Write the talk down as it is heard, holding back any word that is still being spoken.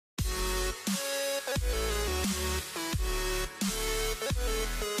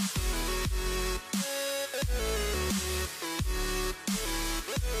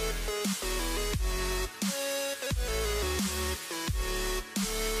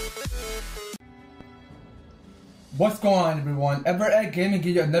What's going on, everyone? Everett Gaming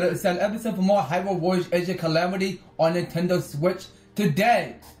give you another exciting episode for more Hyrule Warriors Age of Calamity on Nintendo Switch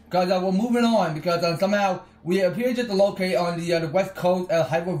today. Because we're moving on because somehow we appear just to locate on the west coast of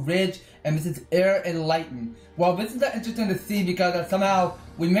Hyrule Ridge, and this is Air and Lighten. Well, this is interesting to see because somehow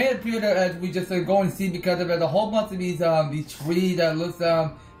we may appear to, as we just go and see, because there's a whole bunch of these trees that looks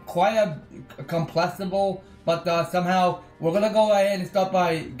quite complexable. But somehow we're gonna go ahead and start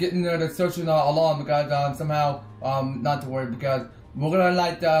by getting the searching along because somehow not to worry, because we're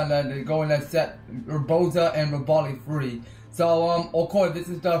gonna go and set Urbosa and Revali free. So of course this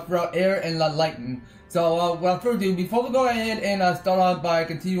is for Air and Lighten. So without further ado, before we go ahead and start on by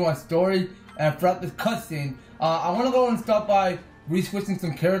continuing our story and throughout this cutscene, I want to go and start by re-switching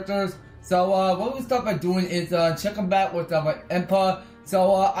some characters. So what we start by doing is checking back with Impa.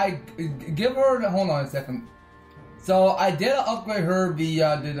 So I give her hold on a second. So I did upgrade her the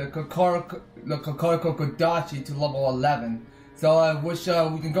Kodachi to level 11. So which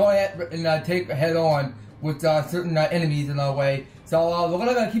we can go ahead and take head on with certain enemies in our way. So we're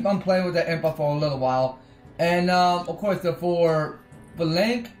gonna keep on playing with the Impa for a little while. And of course for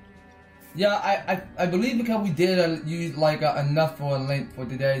Link, yeah, I believe because we did use like enough for Link for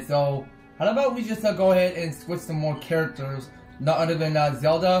today. So how about we just go ahead and switch some more characters, not other than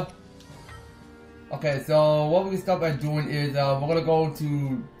Zelda. Okay, so what we can start by doing is we're gonna go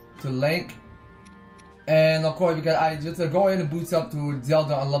to Link, and of course because I just go ahead and boost up to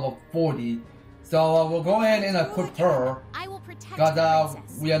Zelda on level 40. So we'll go ahead and equip her, because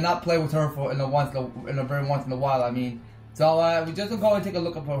we are not playing with her for very once in a while. I mean, so we just go and take a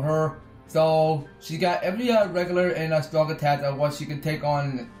look up for her. So she got every regular and strong attack of what she can take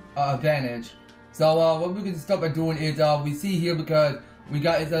on advantage. So what we can start by doing is we see here because we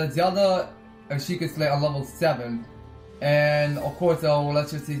got Zelda. She can slay on level 7, and of course,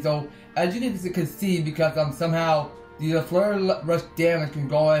 let's just see. So as you can see, because somehow the flurry rush damage can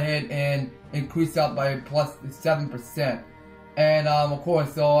go ahead and increase up by plus 7%, and of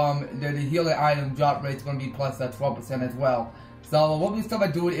course, so the healing item drop rate is going to be plus 12% as well. So what we start by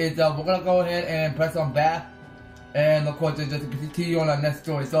doing is we're gonna go ahead and press on back, and of course, just continue on our next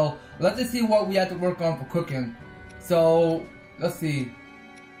story. So let's just see what we have to work on for cooking. So let's see.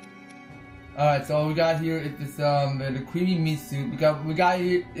 Alright, so we got here it's the creamy meat soup. We got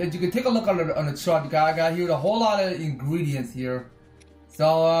here, as you can take a look on the chart, because I got here a whole lot of ingredients here.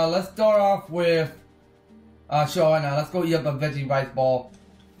 So let's start off with sure, now let's go eat up a veggie rice ball.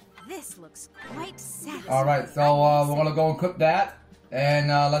 This looks quite satisfying. Alright, so we're gonna go and cook that, and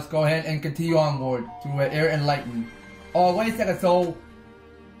let's go ahead and continue onward to Air and Lighten. Oh, wait a second, so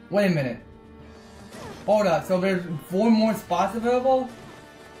wait a minute. Hold up, so there's 4 more spots available?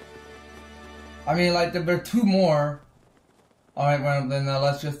 I mean, like, there are 2 more. Alright, well, then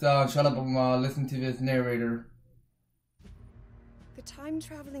let's just shut up and listen to this narrator. The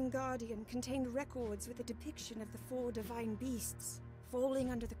time-traveling Guardian contained records with a depiction of the 4 divine beasts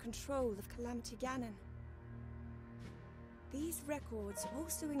falling under the control of Calamity Ganon. These records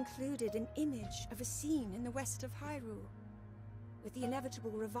also included an image of a scene in the west of Hyrule. With the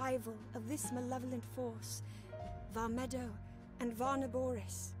inevitable revival of this malevolent force, Vah and Vah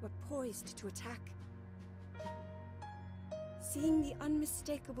Naboris were poised to attack. Seeing the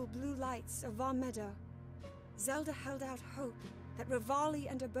unmistakable blue lights of Vah, Zelda held out hope that Revali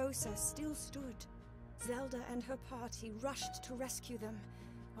and Urbosa still stood. Zelda and her party rushed to rescue them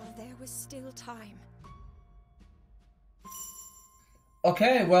while there was still time.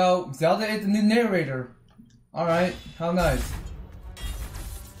 Okay, well, Zelda is the new narrator. Alright, how nice.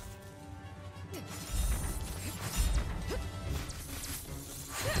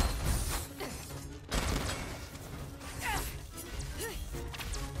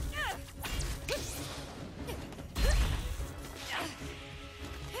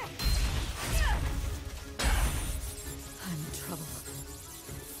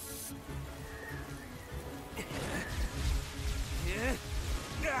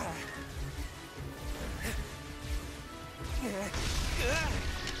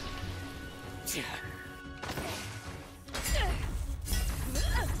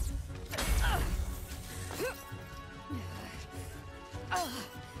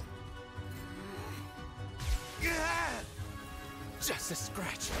 Just a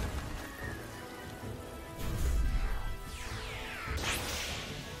scratch.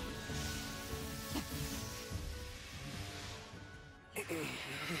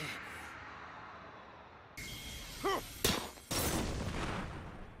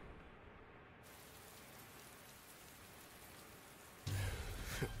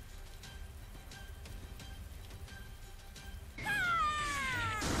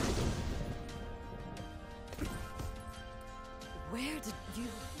 did you...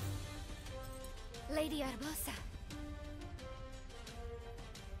 Lady Urbosa.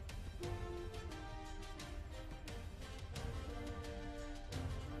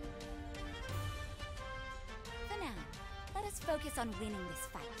 For now, let us focus on winning this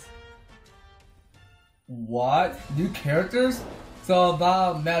fight. What? New characters? So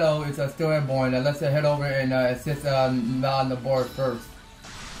Vah Naboris is still airborne. Let's head over and assist Vah Naboris first.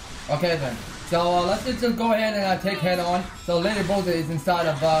 Okay then. So let's just go ahead and take head on. So Lady Urbosa is inside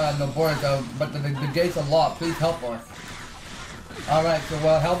of Vah Naboris, but the gates are locked. Please help us. Alright, so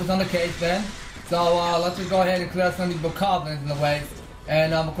help us on the case then. So let's just go ahead and clear some of these bokoblins in the way.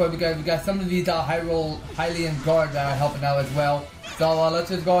 And of course we got some of these Hyrule Hylian guards that are helping out as well. So let's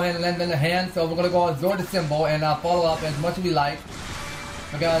just go ahead and lend them a hand. So we're gonna go absorb the symbol and follow up as much as we like.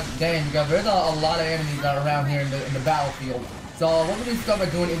 Because dang, because there's a lot of enemies that are around here in the battlefield. So what we need to start by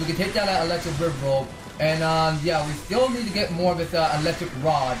doing is we can take down that electric river, and yeah, we still need to get more of this electric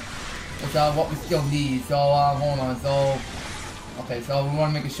rod. That's what we still need. So hold on. So okay, so we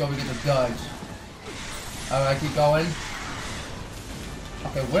want to make sure we get the dodge. All right, keep going.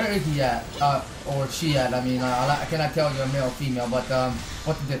 Okay, where is he at? Or she at? I mean, I cannot tell you're male or female, but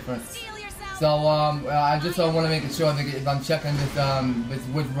what's the difference? So I just want to make sure that if I'm checking this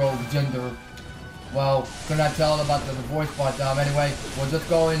Woodrow gender. Well, could not tell about the voice, but anyway, we'll just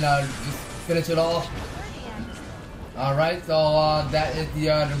go and just finish it off. Alright, so that is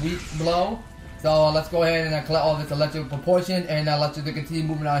the weak blow. So let's go ahead and collect all this electric proportion, and let's just continue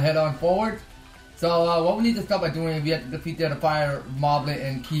moving our head on forward. So what we need to start by doing is we have to defeat the fire moblin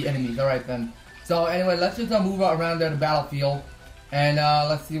and key enemies. Alright then. So anyway, let's just move around the battlefield, and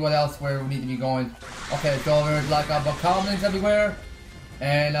let's see what else where we need to be going. Okay, so there's like bokoblins everywhere.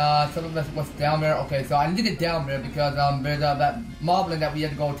 And some of us what's down there. Okay, so I need to get down there because there's that moblin that we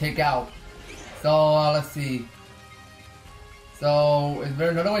had to go take out. So let's see. So is there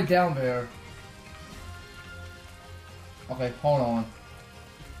another way down there? Okay, hold on.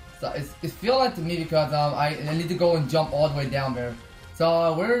 So it feels like to me because I need to go and jump all the way down there.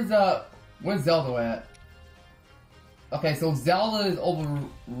 So where's Zelda at? Okay, so Zelda is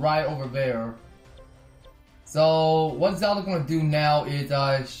right over there. So what Zelda's gonna do now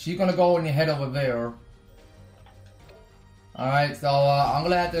is she's gonna go and head over there. Alright, so I'm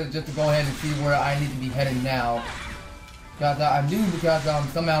gonna have to just go ahead and see where I need to be heading now. Because I knew because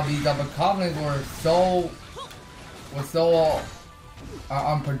somehow these bokoblins were so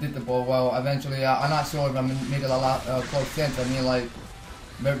unpredictable. Well, eventually I'm not sure if I'm making a lot close sense. I mean, like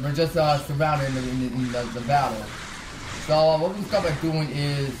we're just surrounded in the battle. So what we can start by doing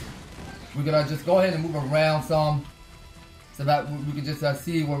is we're gonna just go ahead and move around some, so that we can just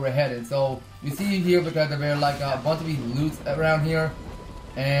see where we're headed. So we see here because there's like a bunch of these loots around here,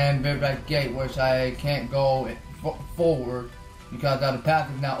 and there's that gate which I can't go forward because the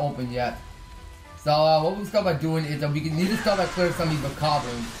path is not open yet. So what we start by doing is we need to start by clearing some of these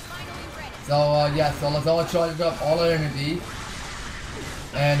bokoblins. So yeah, so let's all charge up all our energy.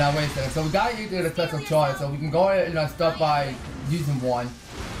 And wait a second. So we got to get a special charge, so we can go ahead and start by using one.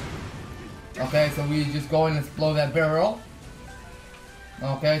 Okay, so we just go and explode that barrel.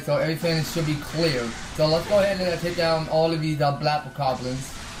 Okay, so everything should be clear. So let's go ahead and take down all of these black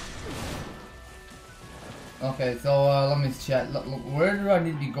bokoblins. Okay, so let me check. Look, where do I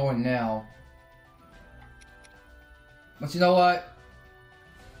need to be going now? But you know what?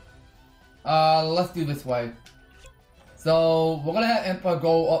 Let's do this way. So we're gonna have Impa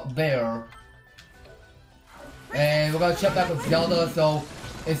go up there, and we're gonna check back with Zelda. So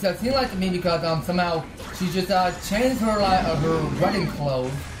it seems like to me because somehow she just changed her her wedding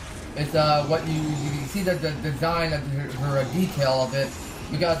clothes. It's what you see the design of her detail of it,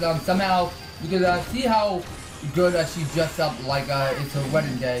 because somehow you can see how good she dressed up like it's her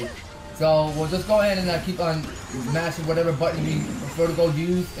wedding day. So we'll just go ahead and keep on mashing whatever button we prefer to go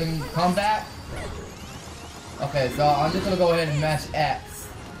use in combat. Okay, so I'm just gonna go ahead and mash X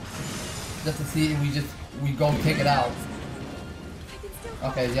just to see if we go take it out.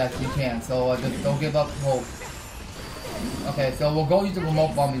 Okay, yes, you can. So just don't give up hope. Okay, so we'll go use the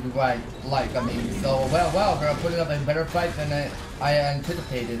remote bomb if we like. I mean, so well, we're putting up a better fight than I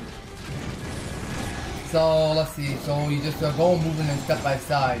anticipated. So let's see. So you just go moving and step by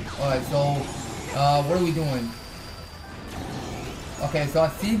side. All right. So what are we doing? Okay, so I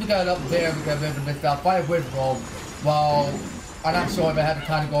see we got it up there because there's this fire whiz roll. Well, I'm not sure if I have the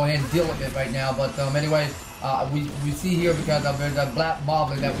time to go ahead and deal with it right now, but anyway, we see here because there's a black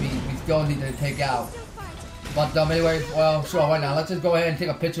moblin that we still need to take out. But anyway, well, sure, why not? Let's just go ahead and take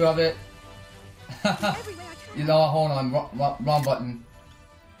a picture of it. You know, hold on, wrong button.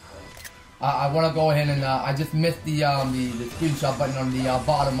 I want to go ahead and I just missed the screenshot button on the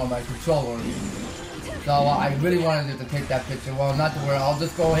bottom of my controller. So I really wanted to take that picture. Well, not to worry. I'll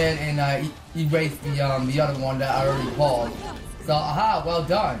just go ahead and erase the other one that I already paused. So aha, well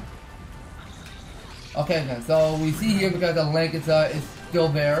done. Okay then. So we see here because the link is still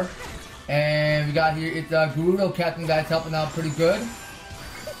there, and we got here it's Gerudo Captain guys helping out pretty good.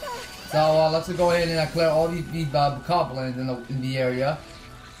 So let's just go ahead and clear all these goblins in the area,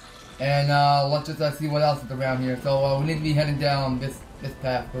 and let's just see what else is around here. So we need to be heading down this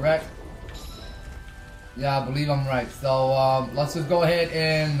path, correct? Yeah, I believe I'm right. So let's just go ahead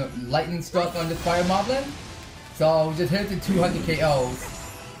and lightning struck on this fire moblin. So we just hit it to 200 KOs.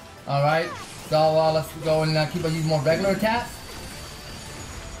 All right. So let's go and keep on using more regular attacks,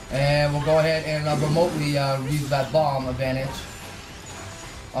 and we'll go ahead and remotely use that bomb advantage.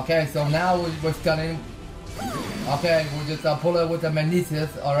 Okay, so now we're stunning. Okay, we'll just pull it with the magnesis.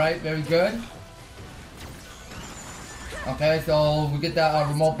 Alright, very good. Okay, so we get that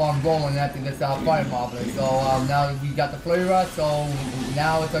remote bomb rolling after this fire moblin. So now we got the flurry rush, so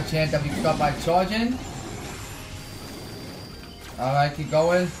now it's our chance that we can start by charging. Alright, keep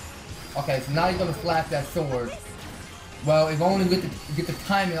going. Okay, so now you're gonna slash that sword. Well, if only we get the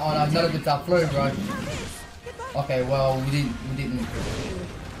timing on another good flurry rush. Okay, well we didn't.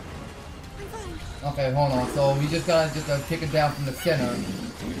 Okay, hold on. So we just gotta take it down from the center.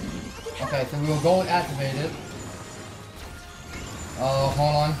 Okay, so we will go and activate it.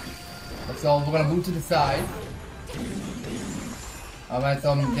 Hold on. So we're gonna move to the side. Alright,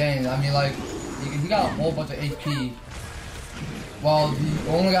 so dang, I mean like, he got a whole bunch of HP. Well, he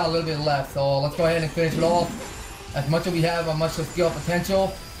only got a little bit left, so let's go ahead and finish it off. As much as we have, much of skill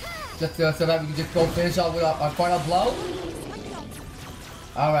potential, just so that we can just go finish off with our final blow.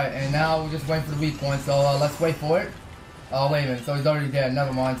 Alright, and now we're just waiting for the weak point, so let's wait for it. Oh, wait a minute, so he's already dead,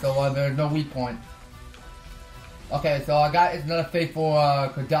 never mind, so there's no weak point. Okay, so I got another fate for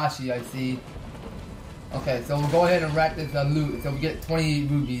Kodashi, I see. Okay, so we'll go ahead and rack this loot, so we get 20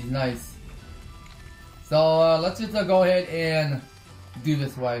 rubies, nice. So let's just go ahead and do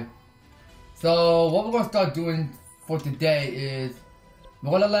this way. So what we're going to start doing for today is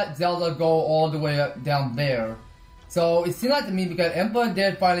we're going to let Zelda go all the way up, down there. So it seemed like to me because Impa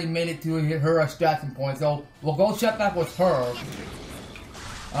did finally made it to her extraction point, so we'll go check back with her.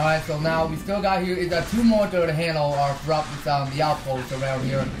 Alright, so now we still got here is 2 more to handle throughout this, the outposts around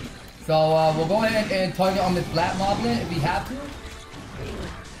here. So we'll go ahead and target on this black moblin if we have to.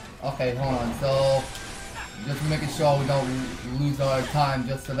 Okay, hold on. So just making sure we don't lose our time,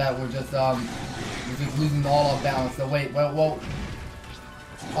 just so that we're just losing all our balance. So wait, whoa.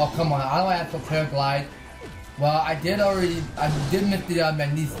 Oh come on! I don't have to prepare glide. Well, I did miss the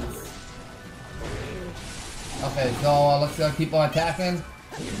magnesis. Okay, so let's keep on attacking.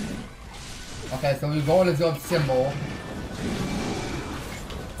 Okay, so we go to the symbol.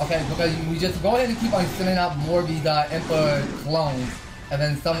 Okay, because we just go ahead and keep on sending out more of these Impa clones, and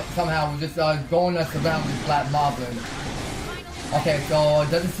then somehow we just going to surround this black moblin. Okay, so it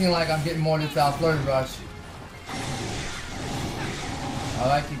doesn't seem like I'm getting more of this flurry rush.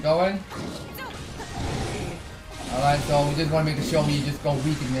 Alright, keep going. Alright, so we just want to make sure we just go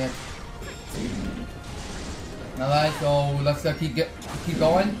weak in it. Alright, so let's keep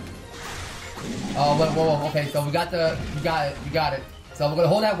going. Oh, whoa, okay, so we got it. So we're gonna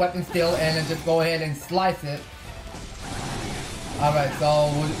hold that weapon still and then just go ahead and slice it. Alright, so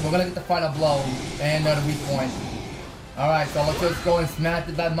we're gonna get the final blow and another weak point. Alright, so let's just go and smash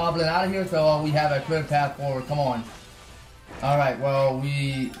that moblin out of here so we have a clear path forward. Come on. Alright, well,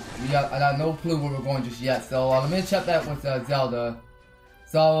 I got no clue where we're going just yet, so let me check that with Zelda.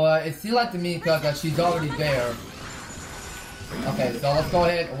 So, it seems like to me because she's already there. Okay, so let's go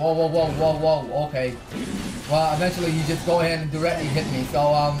ahead. Whoa, okay. Well, eventually you just go ahead and directly hit me,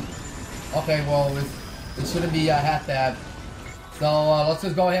 so, okay, well, it shouldn't be half bad. So, let's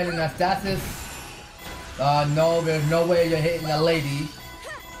just go ahead and status. No, there's no way you're hitting a lady.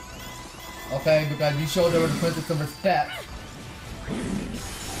 Okay, because you showed her the princess some respect.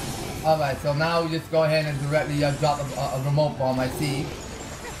 Alright, so now we just go ahead and directly drop a remote bomb, I see.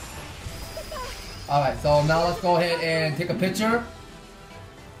 Alright, so now let's go ahead and take a picture.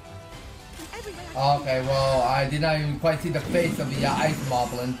 Okay, well, I did not even quite see the face of the ice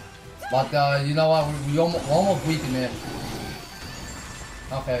moblin. But, you know what, we almost weakened it.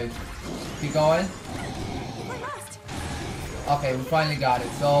 Okay, keep going. Okay, we finally got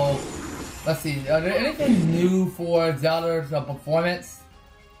it. So, let's see, are there anything new for Zelda's performance?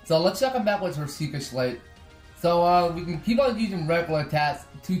 So let's check them back with her secret slate. So we can keep on using regular attacks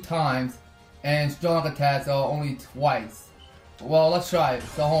 2 times and strong attacks only twice. Well, let's try it.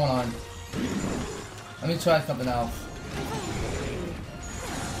 So hold on. Let me try something else.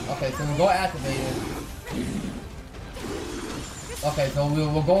 Okay, so we'll go activate it. Okay, so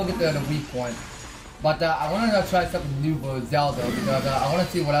we'll go get the weak point. But I want to try something new for Zelda because I want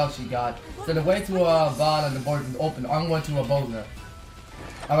to see what else she got. So the way to Vah Naboris is open. I'm going to Urbosa.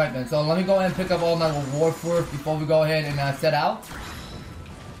 Alright then, so let me go ahead and pick up all my rewards first before we go ahead and set out.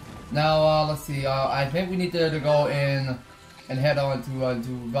 Now, let's see. I think we need to go in and head on to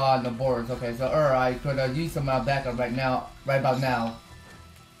Vah Naboris. Okay, so I could use some backup right about now.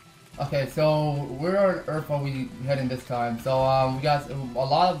 Okay, so where on Earth are we heading this time? So we got a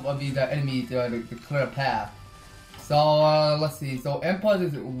lot of these enemies to clear a path. So let's see. So Impa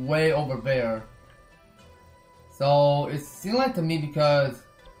is way over there. So it seems like to me because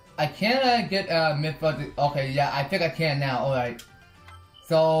I can't get Mifa. Okay, yeah, I think I can now. All right.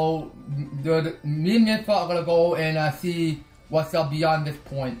 So me and Mifa are gonna go and see what's up beyond this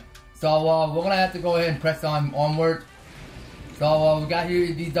point. So we're gonna have to go ahead and press onward. So we got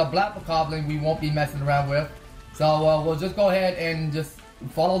here these black goblins we won't be messing around with. So we'll just go ahead and just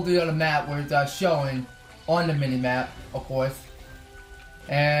follow the other map where it's showing on the mini map, of course.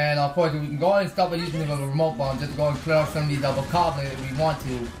 And of course we can go ahead and start by using the remote bomb just to go and clear out some of these goblins if we want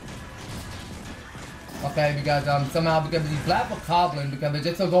to. Okay, because somehow because these black goblins because they're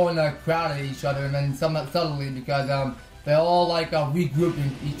just so going crowd at each other and then somewhat subtly because they're all like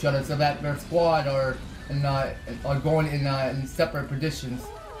regrouping each other so that their squad are going in separate positions.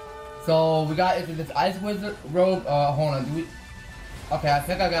 So we got into this ice wizard robe. Hold on, do we? Okay, I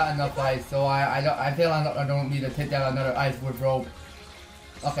think I got enough ice, so I feel I don't need to take down another ice wizard robe.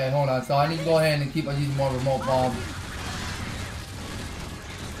 Okay, hold on. So I need to go ahead and keep on using more remote bomb.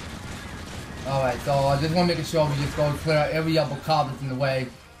 All right, so I just want to make sure we just go clear out every other goblin in the way.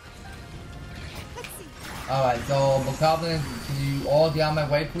 All right, so goblins, can you all get out of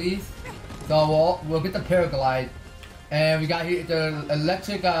my way, please? So we'll get the paraglide, and we got here the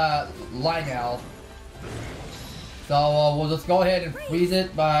electric line now. So we'll just go ahead and freeze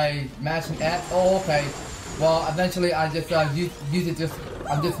it by mashing X. Oh, okay. Well, eventually I just use it.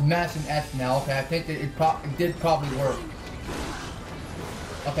 I'm just mashing X now. Okay, I think that it did probably work.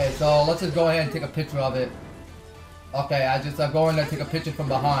 Okay, so let's just go ahead and take a picture of it. Okay, I just go in there and take a picture from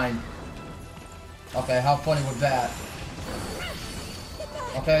behind. Okay, how funny was that?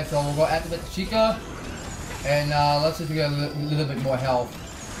 Okay, so we'll go activate the Chica, and let's just get a little bit more health.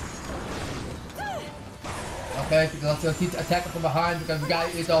 Okay, let's just keep attacking from behind because we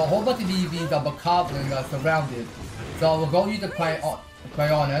got a whole bunch of these goblins surrounded. So we'll go use the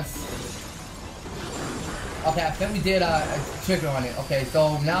Cryonis. Okay, I think we did a trigger on it. Okay,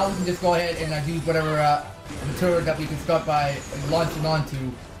 so now we can just go ahead and use whatever material that we can start by launching onto.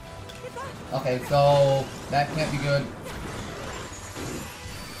 Okay, so that can't be good.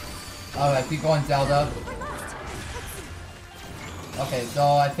 Alright, keep going, Zelda. Okay, so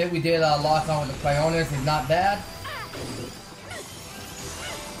I think we did lock on with the Cryonis. It's not bad.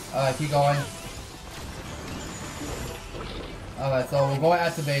 Alright, keep going. Alright, so we'll go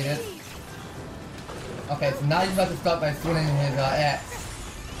activate it. Okay, so now he's about to start by swinging his axe.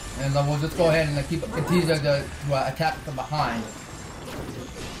 And we'll just go ahead and continue to attack from behind.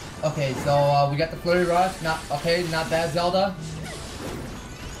 Okay, so we got the Flurry Rush. Not bad, Zelda.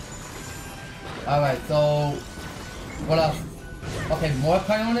 Alright, so what else? Okay, more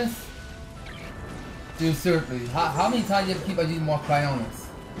Cryonis? Dude, seriously, how many times do you have to keep on using more Cryonis?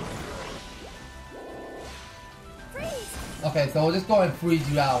 Okay, so we'll just go and freeze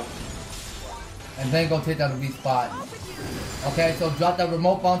you out. And then go take down the weak spot. Okay, so drop that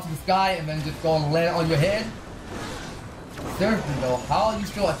remote bomb to the sky and then just go and land on your head. Seriously though, how are you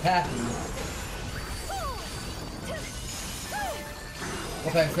still attacking?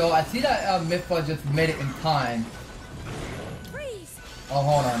 Okay, so I see that Mifa just made it in time. Oh,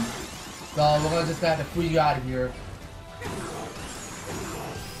 hold on. So we're gonna just have to free you out of here.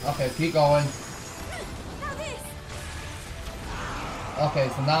 Okay, keep going. Okay,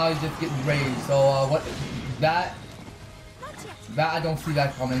 so now he's just getting raged. So what? That I don't see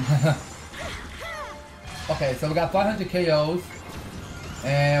that coming. Okay, so we got 500 KOs,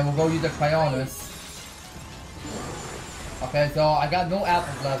 and we'll go use the Cryonis. Okay, so I got no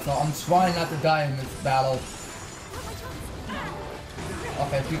apples left, so I'm trying not to die in this battle.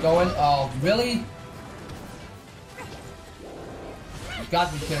 Okay, keep going. Oh, really? You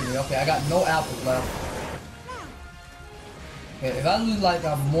got to be kidding me. Okay, I got no apples left. Okay, if I lose like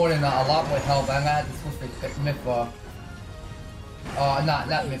more than a lot more health, I'm gonna have to switch to Mifa. Not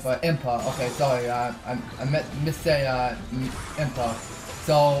Mifa, Impa. Okay, sorry, I missay Impa.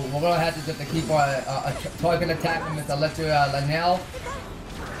 So we're gonna have to just keep on target attacking with electric Lanel.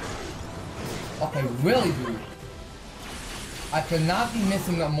 Okay, really, dude. I cannot be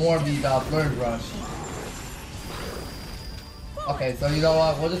missing more of these Flurry Rush. Okay, so you know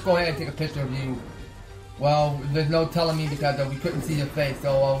what? We'll just go ahead and take a picture of you. Well, there's no telling me because we couldn't see your face,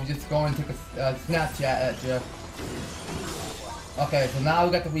 so we'll just go and take a Snapchat at you. Okay, so now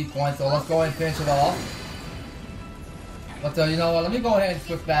we got the weak point, so let's go ahead and finish it off. But you know what? Let me go ahead and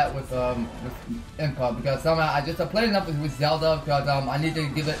switch back with Impa because somehow I just played enough with Zelda because I need to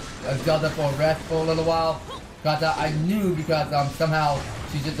give it Zelda for a rest for a little while. Because I knew because somehow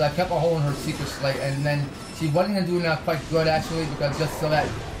she just kept on holding her secret slate and then she wasn't doing that quite good actually because just so that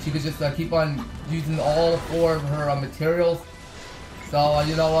she could just keep on using all 4 of her materials. So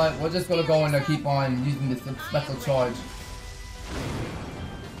you know what? We're just gonna go and keep on using this special charge.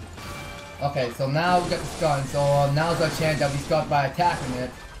 Okay, so now we got the stun, so now's our chance that we start by attacking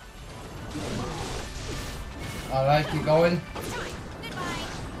it. Alright, keep going.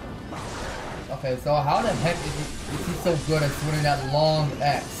 Okay, so how the heck is he so good at swinging that long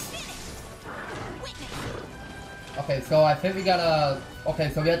X? Okay, so I think we gotta... Okay,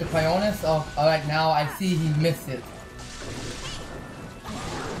 so we have the Cryonis. Oh, alright, now I see he missed it.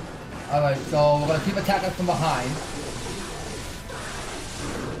 Alright, so we're gonna keep attacking from behind.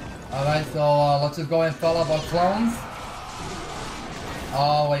 Alright, so let's just go ahead and fill up our clones.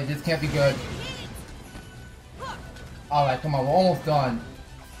 Oh wait, this can't be good. Alright, come on, we're almost done.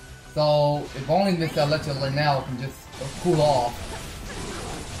 So, if only this Electro Linnell can just cool off.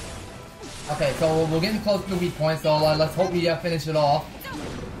 Okay, so we're getting close to the weak point, so let's hope we finish it off.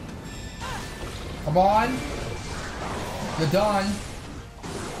 Come on! You're done!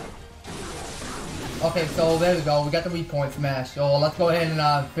 Okay, so there we go. We got the weak point smash. So let's go ahead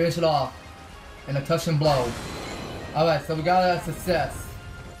and finish it off in a touch and blow. Alright, so we got a success.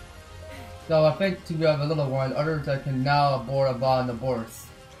 So I think to have a little one, others can now board a Vah Naboris.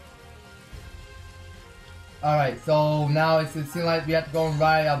 Alright, so now it seems like we have to go and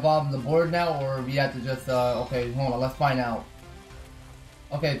ride Vah Naboris now, or we have to just, okay, hold on, let's find out.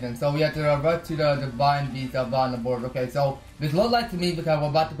 Okay then, so we have to rush to the Divine Beast of Vah Naboris. Okay, so this looks like to me because we're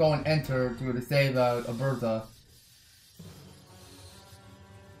about to go and enter to save Urbosa.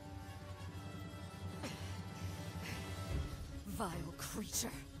 Vile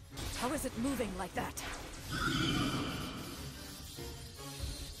creature. How is it moving like that?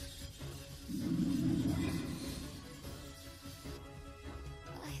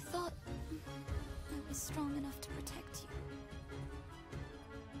 I thought I was strong enough to protect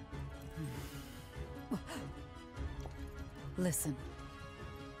you. Listen.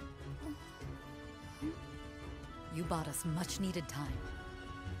 You bought us much needed time.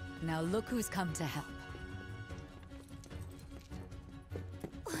 Now look who's come to help.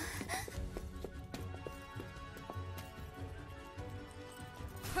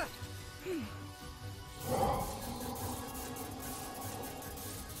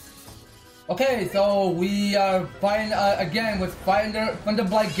 Okay, so we are fighting again with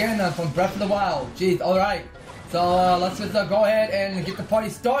Thunderblight Ganon from Breath of the Wild. Jeez, alright. So let's just go ahead and get the party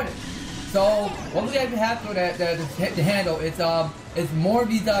started. So what we have for the handle is more of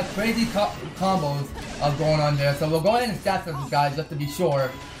these crazy combos going on there. So we'll go ahead and stat some guys just to be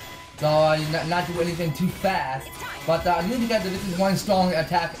sure. So not do anything too fast. But I knew because this is one strong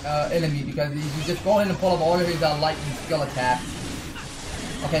attack enemy because you just go ahead and pull up all of his lightning skill attacks.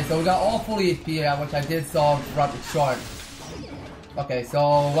 Okay, so we got all full HP, which I did solve throughout the chart. Okay,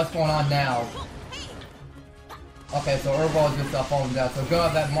 so what's going on now? Okay, so Urbosa is just falling down. So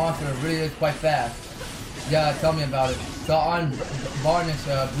good, that monster really is quite fast. Yeah, tell me about it. So on Varnish,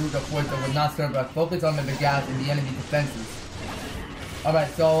 Brute of Force will not serve us. Focus on the gaps in the enemy defenses.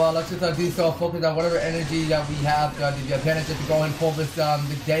 Alright, so let's just do so. Focus on whatever energy that we have to the advantage to go and pull this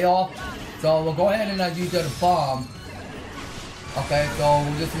day off. So we'll go ahead and use the bomb. Okay, so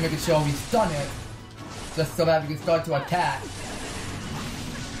we'll just make sure we stun it. Just so that we can start to attack.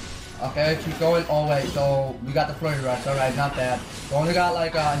 Okay, keep going. Oh wait, so we got the Flurry Rush. Alright, not bad. So only got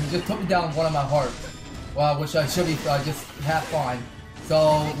like, he just took me down one of my hearts. Well, which should be just half fine.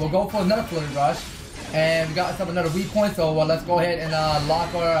 So we'll go for another Flurry Rush. And we got ourselves another weak point, so let's go ahead and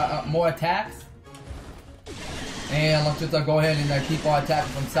lock our more attacks. And let's just go ahead and keep on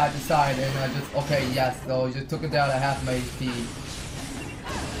attacking from side to side. And just, okay, yes, so we just took it down to half my HP.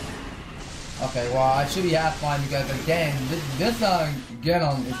 Okay, well, I should be half fine because again, this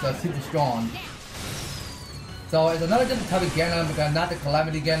Ganon is super strong. So it's another different type of Ganon because not the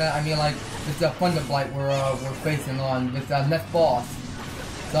Calamity Ganon. I mean, like this Thunderblight we're facing on this next boss.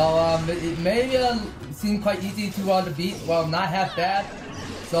 So it may seem quite easy to beat. Well, not half bad.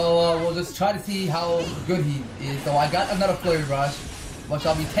 So we'll just try to see how good he is. So I got another Flurry Rush, which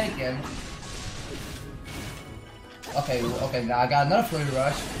I'll be taking. Okay, now I got another Flurry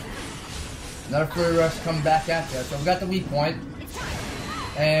Rush. Another Flurry Rush coming back at you. So we got the weak point.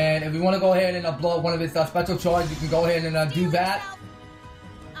 And if we want to go ahead and blow up one of his special charges, we can go ahead and do that.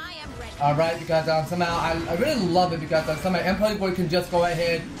 Alright, because somehow I really love it because somehow Impa Boy can just go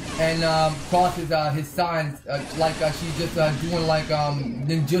ahead and cross his signs like she's just doing like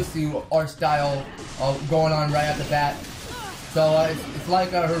ninjutsu art style going on right at the bat. So it's like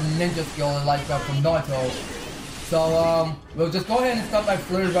her ninja skill like from Naruto. So we'll just go ahead and start by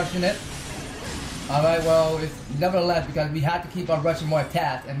Flurry Rushing it. Alright, well, it's nevertheless because we had to keep on rushing more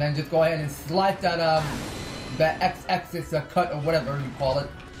attacks and then just go ahead and slice that X-axis cut or whatever you call it.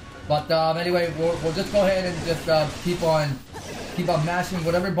 But anyway, we'll just go ahead and just keep on mashing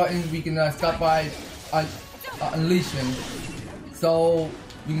whatever buttons we can start by unleashing. So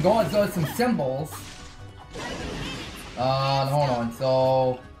we can go and do some symbols. Hold on.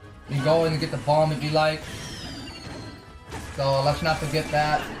 So we can go in and get the bomb if you like. So let's not forget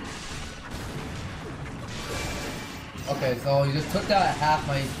that. Okay, so you just took out half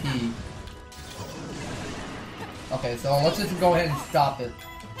my HP. Okay, so let's just go ahead and stop it.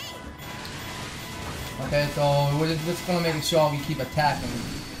 Okay, so we're just gonna make sure we keep attacking.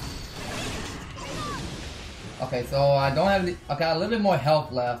 Okay, so I don't have I got a little bit more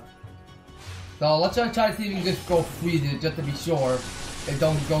health left. So let's try to see if we can just go freeze it just to be sure it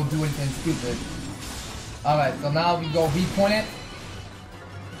don't go do anything stupid. Alright, so now we go repoint it.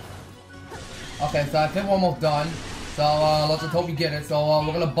 Okay, so I think we're almost done. So let's just hope we get it. So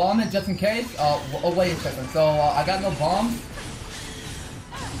we're gonna bomb it just in case. Oh wait a second. So I got no bombs.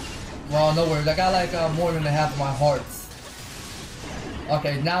 Well, no worries. I got like more than half of my hearts.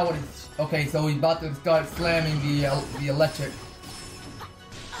 Okay, now what is? Okay, so we're about to start slamming the electric.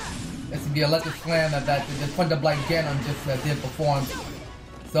 It's the electric slam that the Thunderblight Ganon just did perform.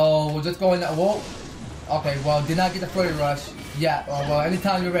 So we'll just go in. Whoa. Okay, well, did not get the Flurry Rush. Yeah. Well,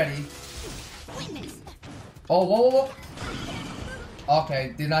 anytime you're ready. Oh, whoa.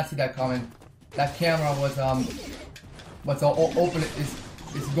 Okay, did not see that coming. That camera was open.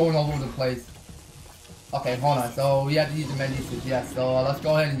 It's going all over the place. Okay, hold on. So we have to use the magnesis. Yes. So let's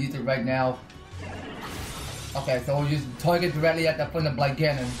go ahead and use it right now. Okay, so we'll just target directly at the Thunderblight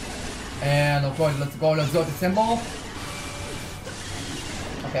Ganon. And of course, let's go and absorb the symbol.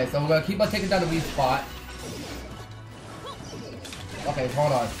 Okay, so we're gonna keep on taking down the weak spot. Okay,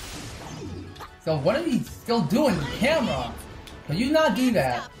 hold on. So what are we still doing? The camera? Can you not do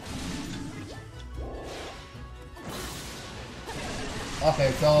that?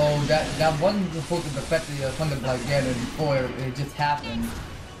 Okay, so that wasn't supposed to affect the Thunderblight Ganon before it just happened.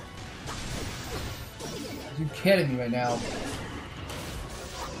 Are you kidding me right now?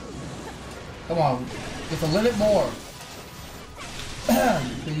 Come on, just a little bit more.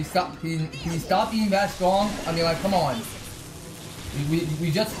 Can you stop being that strong? I mean, like, come on.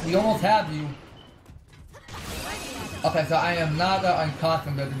 We almost have you. Okay, so I am not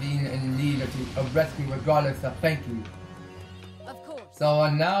unaccustomed to being in need of rescue regardless, so thank you. Of course. So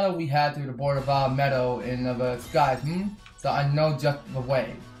now that we head to the border of our meadow in the skies, so I know just the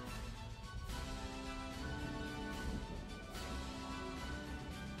way.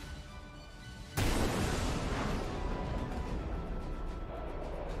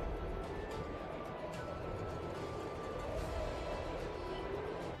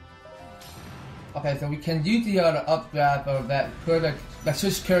 Okay, so we can use the updraft of that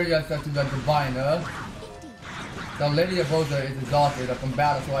should carry us to the diviner. So Lady Urbosa is exhausted from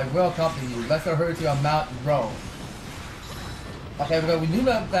battle, so I will accompany you. Let's hurry to Mount Row. Okay, because we knew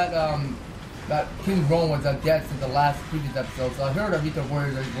that King Rome was dead since the last previous episode, so I heard that Rita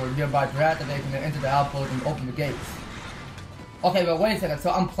words were nearby to activate and enter the outpost and open the gates. Okay, but wait a second. So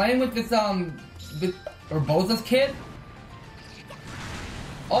I'm playing with this Urbosa's kid.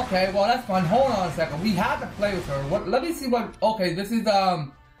 Okay, well that's fun. Hold on a second. We have to play with her. Let me see what. Okay, this is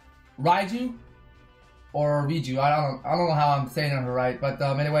Riju or Riju. I don't know how I'm saying her right, but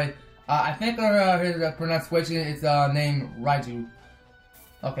anyway, I think her pronunciation is named Riju.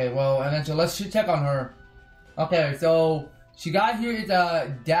 Okay, well, and then let's check on her. Okay, so she got here is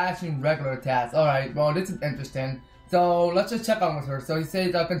a dashing regular attacks. All right, well this is interesting. So let's just check on with her. So he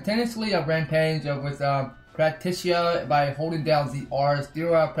says continuously a rampage with Patricia by holding down the R,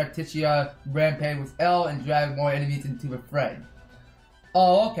 steer Patricia rampage with L and drag more enemies into the fray.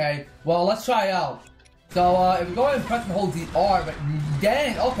 Oh, okay. Well, let's try out. So if we go ahead and press and hold the R, but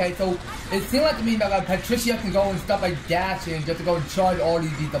dang, okay. So it seemed like to me that Patricia can go and stuff like dashing just to go and charge all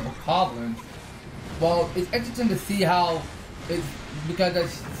these double goblins. Well, it's interesting to see how it's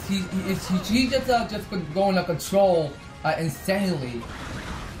because she just going to control insanely.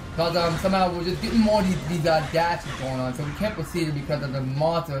 Because somehow we're just getting more of these dashes going on, so we can't proceed because of the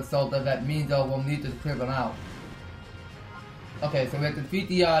monster assault. That means we'll need to clear them out. Okay, so we have to defeat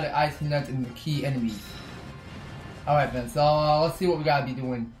the ice nuts and the key enemies. Alright then, so let's see what we gotta be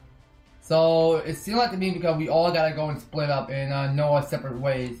doing. So it seems like to me because we all gotta go and split up and know our separate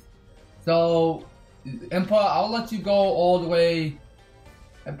ways. So Impa, I'll let you go all the way.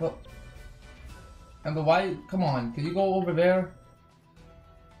 Impa, why? Come on, can you go over there?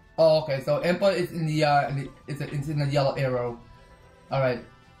 Oh, okay. So Impa is in the it's in the yellow arrow. All right.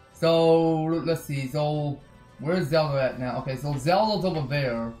 So let's see. So where's Zelda at now? Okay, so Zelda's over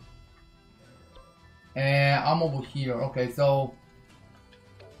there, and I'm over here. Okay, so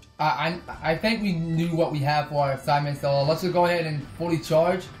I think we knew what we have for our assignment. So let's just go ahead and fully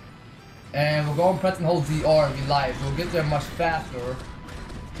charge, and we'll go and press and hold ZR if you like. We'll get there much faster.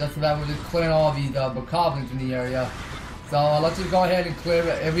 Just so that we're just clearing all these bokoblins in the area. So let's just go ahead and clear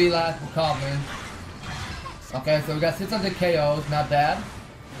every last bokoblin. Okay, so we got 600 KOs, not bad.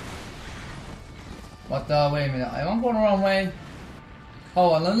 But wait a minute, am I going the wrong way?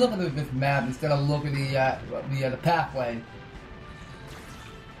 Oh, and let's look at this map instead of looking at the pathway.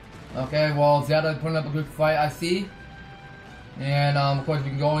 Okay, well Zelda's putting up a good fight, I see. And of course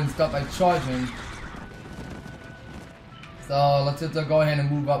we can go and start by charging. So let's just go ahead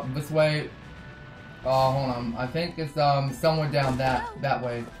and move up this way. Hold on. I think it's somewhere down that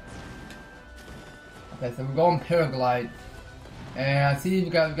way. Okay, so we're going paraglide, and I see we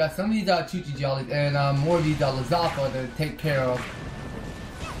got some of these Chuchi jellies and more of these Lazapa to take care of.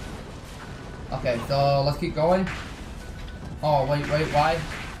 Okay, so let's keep going. Oh wait, why?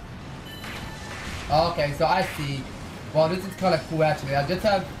 Okay, so I see. Well, this is kind of cool actually. I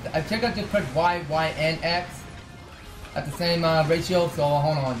think I just pressed Y, and X at the same ratio. So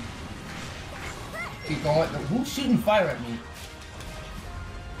hold on. Keep going. Who's shooting fire at me?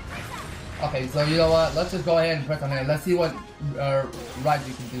 Okay, so you know what? Let's just go ahead and press on it. Let's see what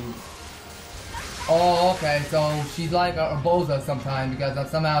Riju can do. Oh, okay. So she's like a Urbosa sometimes because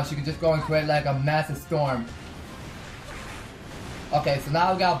somehow she can just go and create like a massive storm. Okay, so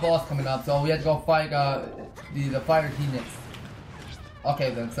now we got a boss coming up, so we have to go fight the fighter Phoenix.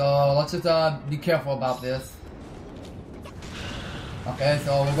 Okay then, so let's just be careful about this. Okay,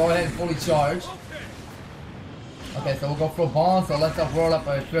 so we'll go ahead and fully charge. Okay, so we'll go for a bomb, so let's roll up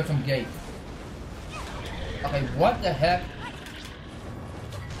a fearsome gate. Okay, what the heck?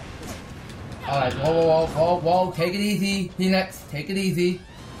 Alright, whoa, take it easy, Phoenix, take it easy.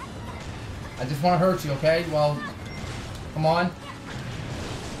 I just want to hurt you, okay? Well, come on.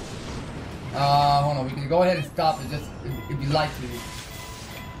 Hold on, we can go ahead and stop it just if you'd like to.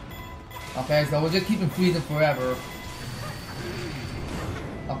 Okay, so we'll just keep him freezing forever.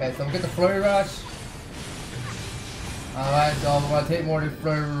 Okay, so we'll get the Flurry Rush. Alright, so we're gonna take more of the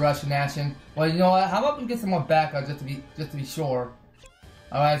Flurry Rush in action. Well, you know what? How about we get some more backup just to be sure.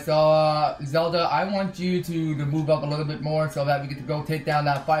 Alright, so Zelda, I want you to move up a little bit more so that we get to go take down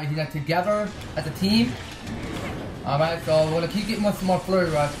that fight together as a team. Alright, so we're gonna keep getting some more Flurry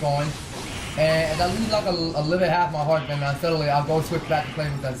Rush going. And if I lose like a little bit half my heart, then suddenly I'll go switch back to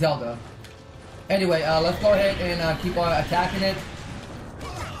playing with Zelda. Anyway, let's go ahead and keep on attacking it.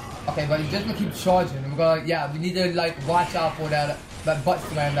 Okay, but you're just gonna keep charging. We're gonna, yeah, we need to like watch out for that butt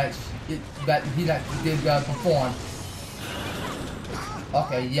slam that he did perform.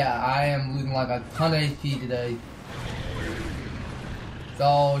 Okay, yeah, I am losing like a ton of HP today.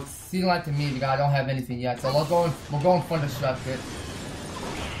 So it seems like to me because I don't have anything yet. So we're going Thunderstruck it.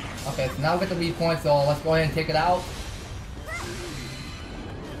 Okay, so now we get the weak point, so let's go ahead and take it out.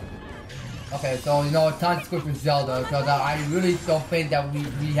 Okay, so you know it's time to switch with Zelda because I really don't think that we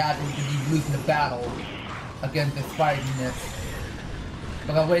had to be losing the battle against the Spider units.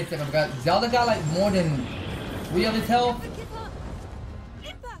 But wait a second, because Zelda got like more than 3 of his health.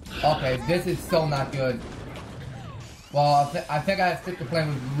 Okay, this is so not good. Well, I think I have to stick to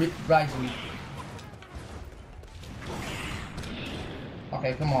playing with Riju.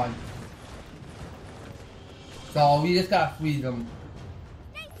 Okay, come on. So we just gotta freeze them.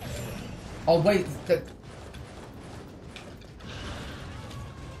 Oh wait,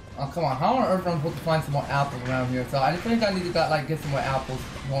 oh come on, how on earth am I supposed to find some more apples around here? So I just think I need to get some more apples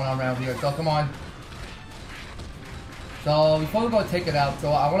going on around here. So come on. So before we go take it out,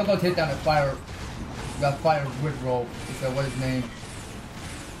 so I want to go take down the fire Whitrow. So what is his name?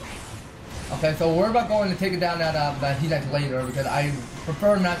 Okay, so we're about going to take it down that Helix later because I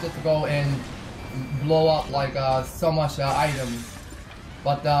prefer not just to go and blow up like so much items,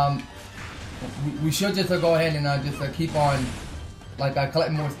 but we should just go ahead and just keep on like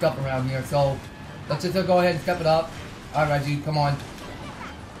collecting more stuff around here. So let's just go ahead and step it up. Alright, Riju, come on.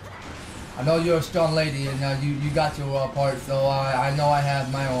 I know you're a strong lady, and you got your part, so I know I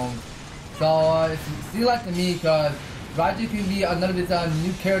have my own. So it seems like to me, because Riju can be another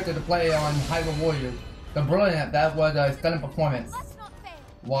new character to play on Hyrule Warriors. The brilliant, that was a stunning performance.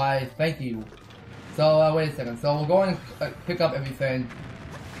 Why, thank you. So wait a second, so we'll go and pick up everything.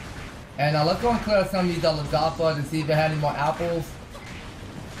 And let's go and clear some of these Lazapas and see if they had any more apples.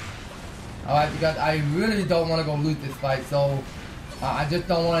 Alright, because I really don't want to go loot this fight, so I just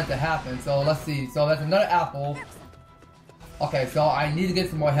don't want it to happen. So let's see, so that's another apple. Okay, so I need to get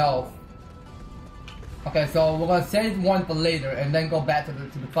some more health. Okay, so we're gonna save one for later and then go back to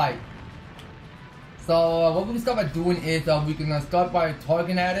the fight. So what we can start by doing is we can start by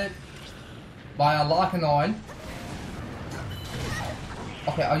targeting at it by locking on.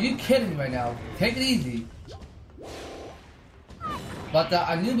 Okay, are you kidding me right now? Take it easy. But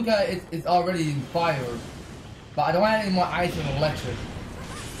I knew because it's already fire, but I don't have any more ice and electric.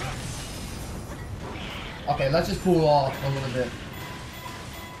 Okay, let's just cool off a little bit.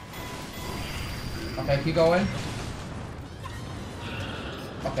 Okay, keep going.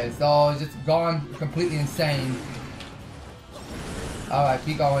 Okay, so it's just gone completely insane. Alright,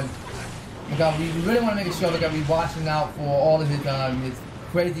 keep going. Because we really want to make sure that we're watching out for all of his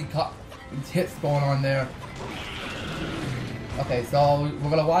crazy hits going on there. Okay, so we're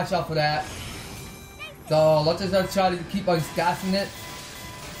gonna watch out for that. So let's just try to keep on stashing it,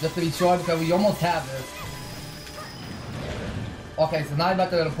 just to be sure, because we almost have this. Okay, so now I'm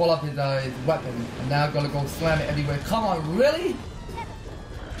about to pull up his weapon, and now I'm gonna go slam it everywhere. Come on, really?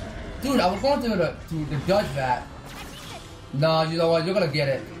 Dude, I was going to dodge that. No, you know what? You're gonna get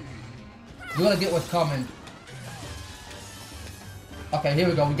it. You're gonna get what's coming. Okay, here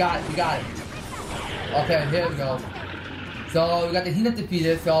we go. We got it. We got it. Okay, here we go. So we got the Hina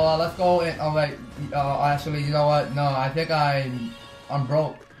defeated. So let's go and alright. Actually, you know what? No, I think I'm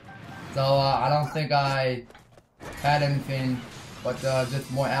broke. So I don't think I had anything. But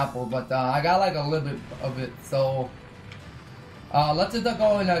just more apple, but I got like a little bit of it, so let's just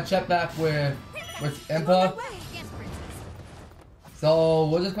go and check back with Impa. So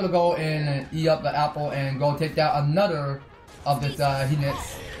we're just gonna go in and eat up the apple and go take down another of this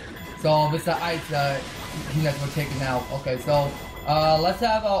Hinets. So this ice Hinets we're taking out. Okay, so let's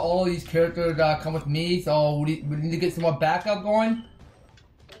have all these characters come with me. So we need to get some more backup going.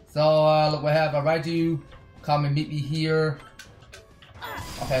 So look, we have Riju come and meet me here.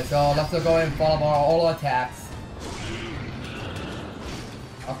 Okay, so let's go ahead and follow all our attacks.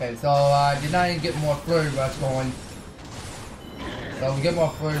 Okay, so did not even get more flurry rush going. So we get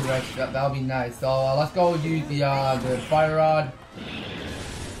more flurry rush, that'll be nice. So let's go use the fire rod.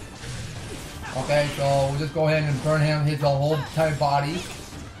 Okay, so we'll just go ahead and burn him, his whole entire body.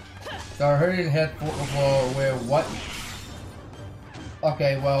 So hurting head for where what?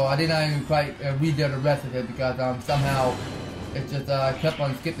 Okay, well I did not even quite read the rest of it because somehow it just kept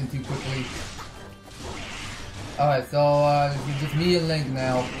on skipping too quickly. Alright, so this is just me and Link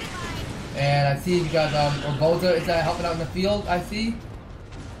now. And I see you got Urbosa is helping out in the field, I see.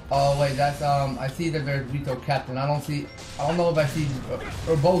 Oh wait, that's I see that there's Rito Captain. I don't know if I see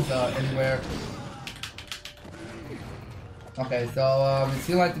Urbosa anywhere. Okay, so it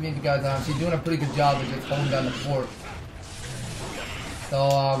seems like to me because she's doing a pretty good job of just holding down the fort.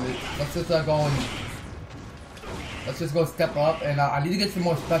 So let's just go and let's just go step up, and I need to get some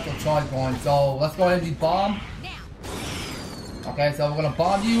more special charge going. So let's go ahead and do bomb. Okay, so we're gonna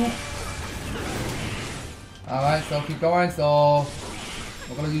bomb you. Alright, so keep going. So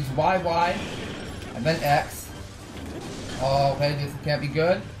we're gonna use YY and then X. Oh, okay, this can't be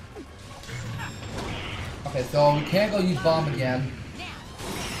good. Okay, so we can't go use bomb again.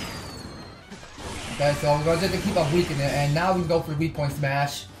 Okay, so we're gonna just keep on weakening it, and now we can go for the weak point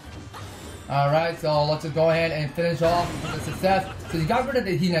smash. Alright, so let's just go ahead and finish off with a success. So you got rid of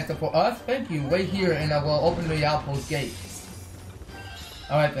the Hinets for us. Thank you. Wait here and we'll open the outpost gate.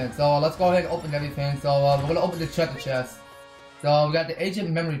 Alright then, so let's go ahead and open everything. So we're gonna open the treasure chest. So we got the agent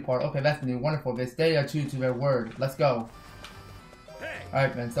memory part. Okay, that's new. Wonderful. They stay true to their word. Let's go.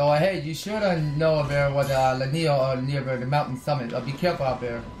 Alright then, so hey, you should know there was Lanio or near the mountain summit. Be careful out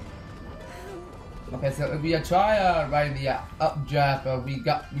there. Okay, so if we try riding the updraft, we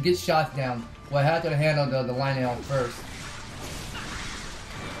get shots down. We'll have to handle the line out first.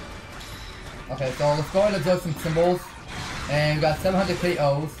 Okay, so let's go ahead and do some symbols. And we got 700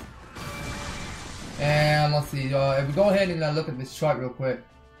 KOs. And let's see, if we go ahead and look at this chart real quick.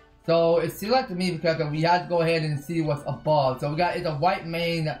 So it seems like to me because we had to go ahead and see what's above. So we got it's a white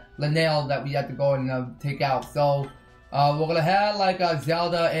main Lanelle that we have to go and take out. So we're gonna have like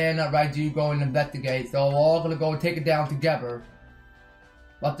Zelda and Riju go and investigate. So we're all gonna go take it down together.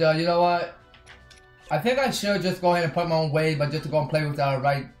 But you know what? I think I should just go ahead and put my own way, but just to go and play with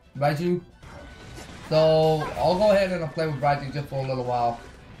Riju. So I'll go ahead and play with Riju just for a little while,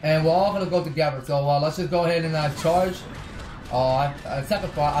 and we're all gonna go together. So let's just go ahead and charge.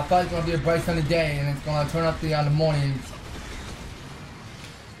 Second thought, I thought it was gonna be a bright sunny day, and it's gonna turn up the mornings.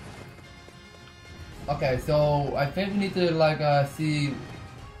 Okay, so I think we need to like see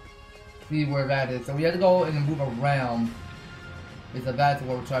where that is. So we have to go and move around. Because that's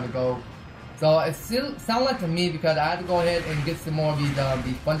where we're trying to go. So it still sounds like to me because I had to go ahead and get some more of these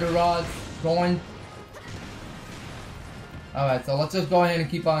thunder rods going. Alright, so let's just go ahead and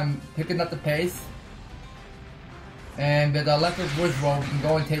keep on picking up the pace. And with the electric wood roll, we can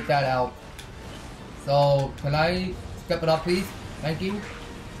go and take that out. So can I step it up, please? Thank you.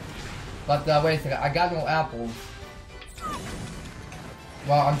 But wait a second, I got no apples.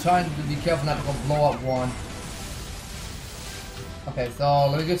 Well, I'm trying to be careful not to go blow up one. Okay, so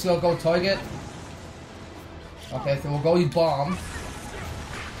let me just go target. Okay, so we'll go use bomb.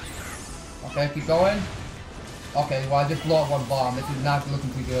 Okay, keep going. Okay, well I just blew up one bomb. This is not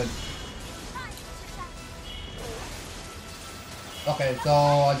looking too good. Okay, so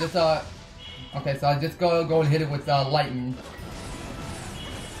I just go and hit it with lightning.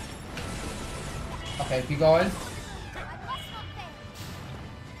 Okay, keep going.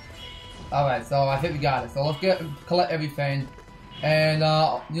 Alright, so I think we got it. So let's collect everything. And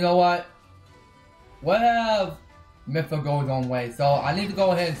you know what? We'll have Mytha go his own way. So I need to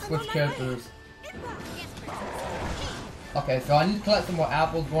go ahead and switch characters. Okay, so I need to collect some more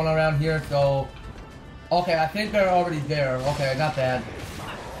apples going around here. So okay, I think they're already there. Okay, not bad.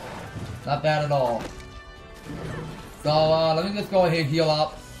 Not bad at all. So let me just go ahead and heal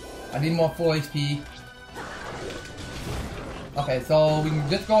up. I need more full HP. Okay, so we can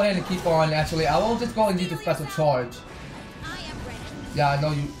just go ahead and keep on. Actually, I will just go and use the special charge. Yeah, I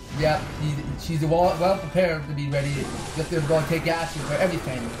know you. Yeah, she's well prepared to be ready. Just to go and take action for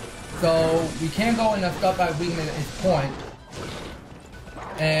everything. So we can go and start by weakening its point.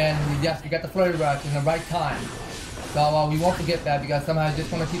 And yes, we got the flurry rush in the right time. So we won't forget that because somehow I just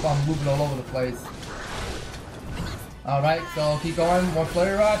want to keep on moving all over the place. Alright, so keep going. More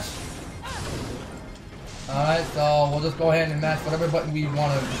flurry rush. Alright, so we'll just go ahead and mash whatever button we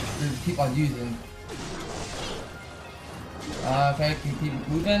want to keep on using. Okay, keep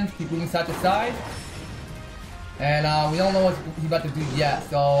moving side to side. And we don't know what he's about to do yet,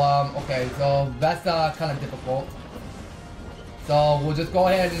 so okay, so that's kind of difficult. So we'll just go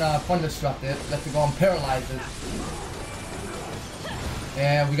ahead and thunderstruct it, just to go and paralyze it.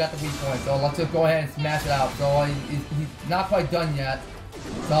 And we got the weak point, so let's just go ahead and smash it out. So he's not quite done yet.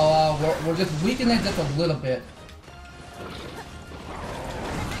 So we're just weakening it just a little bit.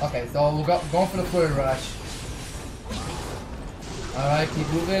 Okay, so we're going for the flurry rush. Alright, keep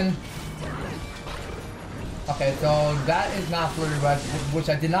moving. Okay, so that is not flurry rush, which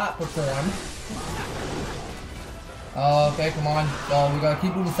I did not perform. Okay, come on. So we're gonna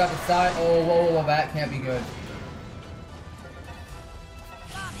keep moving side to side. Oh, whoa, that can't be good.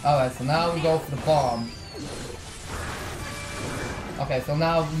 Alright, so now we go for the bomb. Okay, so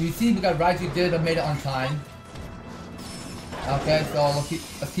now you see we got Riju did but made it on time. Okay, so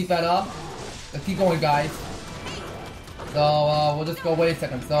let's keep that up. Let's keep going, guys. So we'll just go. Wait a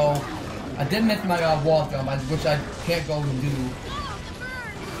second. So I did miss my wall jump, which I can't go and do.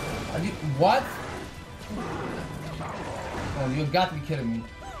 What? Oh, you've got to be kidding me.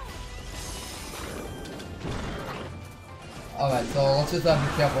 Alright, so let's just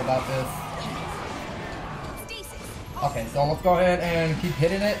be careful about this. Okay, so let's go ahead and keep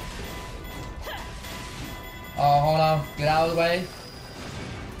hitting it. Oh, hold on. Get out of the way.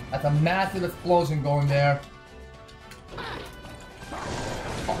 That's a massive explosion going there.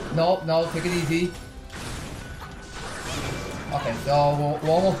 Oh, no, take it easy. Okay, so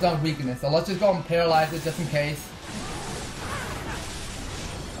we're almost done weakening. So let's just go and paralyze it just in case.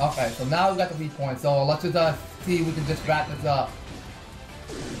 Okay, so now we got the weak point. So let's just see if we can just wrap this up.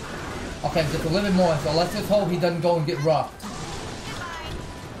 Okay, just a little bit more. So let's just hope he doesn't go and get roughed.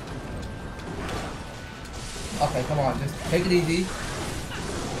 Okay, come on, just take it easy.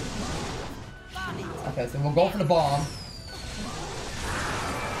 Okay, so we'll go for the bomb.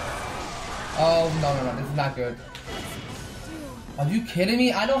 Oh, no, this is not good. Are you kidding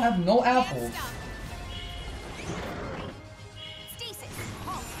me? I don't have no apples.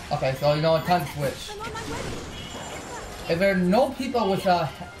 Okay, so you know what, time to switch. If there are no people with a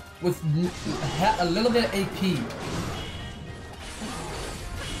little bit of AP.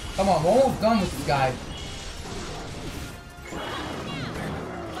 Come on, we're almost done with this guy.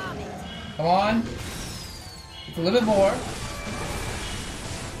 Come on. It's a little bit more.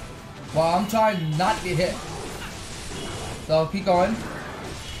 Well, I'm trying not to get hit. So keep going.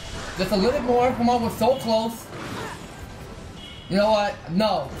 Just a little bit more. Come on, we're so close. You know what?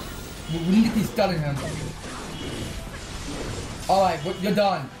 No. We need to keep stunning him. Alright, you're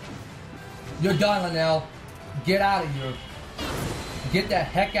done. You're done, Linnell. Get out of here. Get the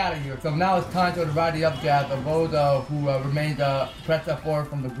heck out of here. So now it's time to ride the updraft of those who remain press up forward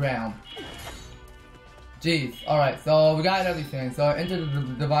from the ground. Jeez. Alright, so we got everything. So enter the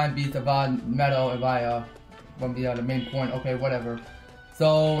Divine Beast of Vah Meadow if I from the main point. Okay, whatever.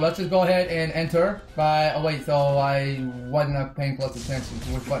 So let's just go ahead and enter by. Oh wait, so I wasn't paying close attention to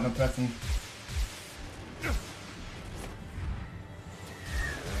which button I'm pressing.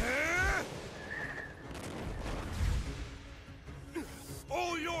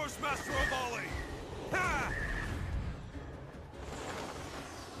 All yours, Master Revali! Ha!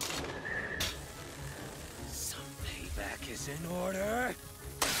 Some payback is in order.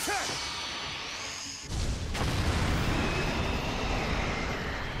 Ha!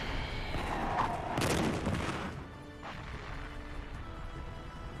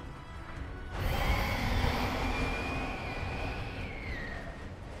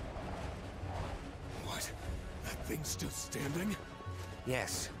 Thing still standing?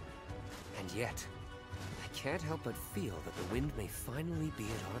 Yes. And yet, I can't help but feel that the wind may finally be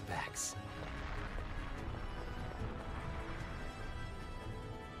at our backs.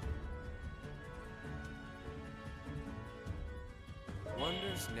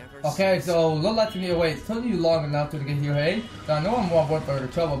 Wonders never Okay, cease. so look like to me. Wait, it took you long enough to get here, hey? So I know I'm more worth the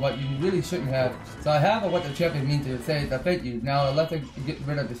trouble, but you really shouldn't have. So I have what the champion means to say. So thank you. Now let's get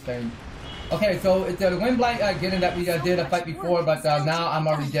rid of this thing. Okay, so it's the Windblight Ganon that we did a fight before, but now I'm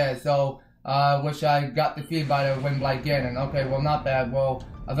already dead. So which I got defeated by the Windblight Ganon. Okay, well not bad. Well,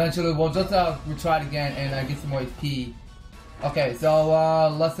 eventually we'll just retry it again and get some more HP. Okay, so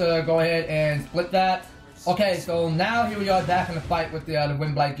let's go ahead and split that. Okay, so now here we are back in the fight with the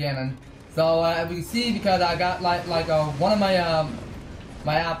Windblight Ganon. So as we can see, because I got like one of my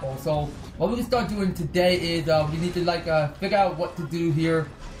my apples. So what we can start doing today is we need to figure out what to do here.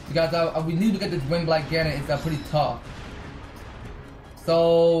 Because we need to get this Windblight Ganon. It's pretty tough.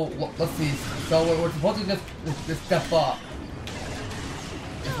 So let's see. So we're supposed to just step up.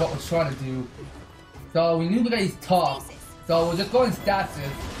 That's what we're trying to do. So we need to get he's tough. So we'll just go in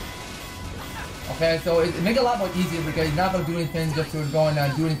stasis. Okay, so it makes it a lot more easier because he's not gonna do anything just to go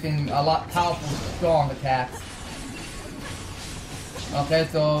and do anything a lot powerful, strong attacks. Okay,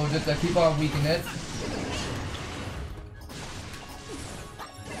 so just keep on weakening it.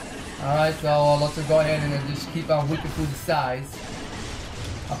 Alright, so let's just go ahead and just keep on whipping through the sides.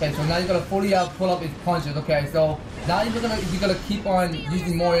 Okay, so now you're gonna fully pull up his punches. Okay, so now you're gonna keep on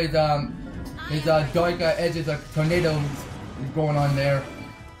using more his dark edges of tornadoes going on there.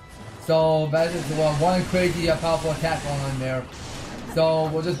 So that is one crazy powerful attack going on there. So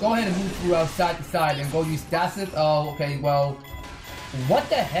we'll just go ahead and move through side to side and go use stasis. Oh, okay, well, what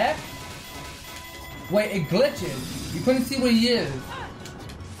the heck? Wait, it glitches. You couldn't see where he is.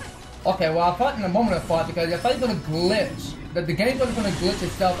 Okay, well I thought in a moment I thought because I thought it was gonna glitch. That the game was gonna glitch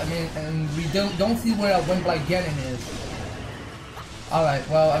itself. I mean, and we don't see where that Windblight Ganon is. All right,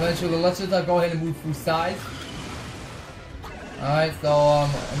 well eventually let's just go ahead and move through sides. All right, so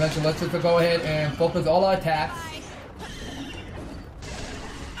eventually let's just go ahead and focus all our attacks.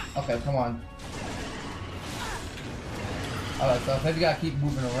 Okay, come on. All right, so I think we gotta keep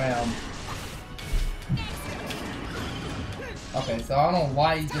moving around. Okay, so I don't know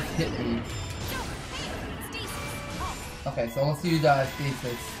why he just hit me. Okay, so let's use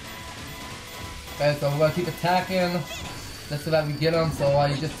stasis. Okay, so we're gonna keep attacking just so that we get him. So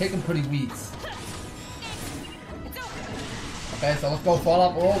you just take him pretty weak. Okay, so let's go fall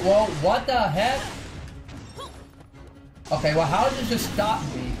up. Whoa, whoa, what the heck? Okay, well how did it just stop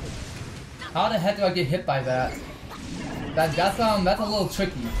me? How the heck do I get hit by that? That's a little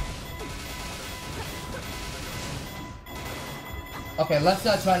tricky. Okay, let's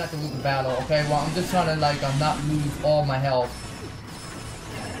try not to lose the battle, okay? Well, I'm just trying to, not lose all my health.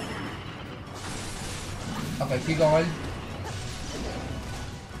 Okay, keep going.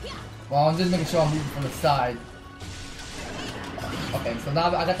 Well, I'm just making sure I'm moving from the side. Okay, so now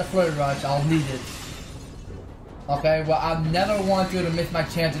I got the Flurry Rush, I'll need it. Okay, well, I never want you to miss my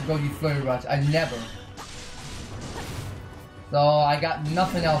chance to go use Flurry Rush. I never. So, I got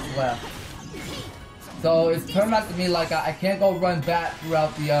nothing else left. So it's turned out to me like I can't go run back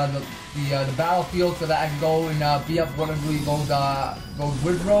throughout the battlefield so that I can go and beat up one of those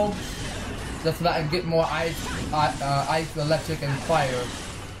Wind Rogues, just so that I can get more ice, electric, and fire.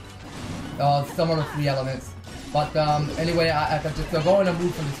 Some of the 3 elements. But anyway, I can just go in and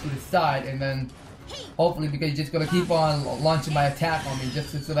move from this to the side, and then hopefully because he's just gonna keep on launching my attack on me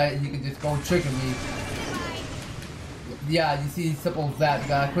just so that he can just go trigger me. Yeah, you see, simple as that.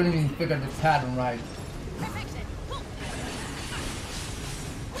 Because I couldn't even figure this pattern right.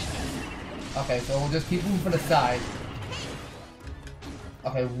 Okay, so we'll just keep moving from the side.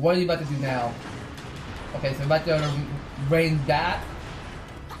 Okay, what are you about to do now? Okay, so you're about to rain that.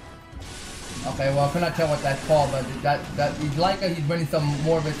 Okay, well I cannot tell what that's called, but that he's like he's raining some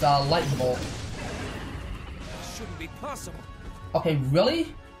more of his lightning bolt. That shouldn't be possible. Okay,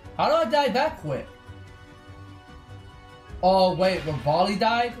 really? How do I die that quick? Oh wait, Revali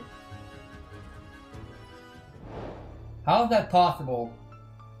died? How is that possible?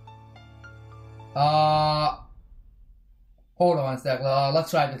 Hold on a sec. Let's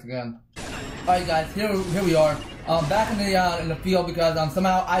try this again. Alright guys, here we are. Back in the field because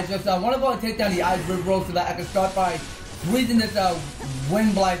somehow I just want to go and take down the Ice River so that I can start by freezing this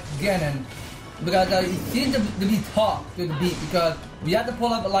Windblight Ganon because he seems to be tough to the beat because we have to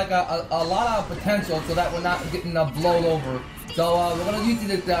pull up like a lot of potential so that we're not getting blown over. So we're gonna use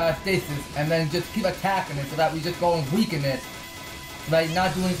this stasis and then just keep attacking it so that we just go and weaken it. So that he's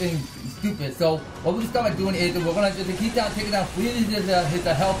not doing anything stupid. So what we're gonna start doing is we're gonna just keep taking down freezing his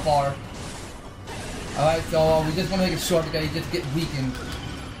health bar. Alright, so we just want to make it short because he just gets weakened.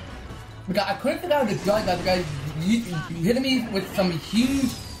 Because I couldn't figure out the gun guy because you hit me with some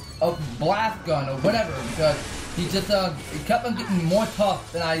huge blast gun or whatever because he just he kept on getting more tough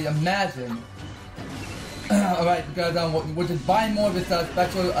than I imagined. Alright, because we're just buying more of this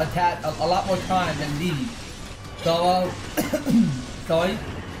special attack a lot more time than needed. So sorry.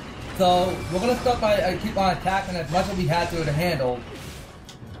 So we're gonna start by keep on attacking as much as we had to handle.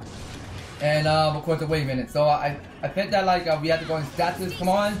 And of course, wait a minute. So I think that like we have to go in status. Come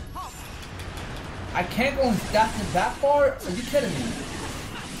on. I can't go in status that far. Are you kidding me?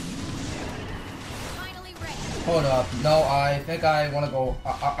 Hold up. No, I think I want to go.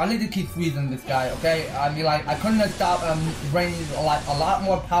 I need to keep freezing this guy. Okay. I mean, like I couldn't have stopped raining a lot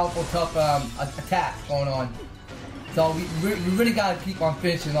more powerful, tough attacks going on. So we really gotta keep on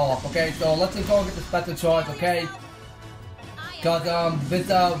finishing off. Okay. So let's just go and get the special charge. Okay. Because this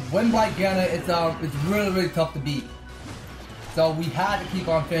Windblight Ganon it's really tough to beat. So we had to keep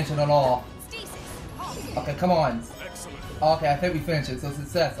on finishing it off. Okay, come on. Okay, I think we finished it. So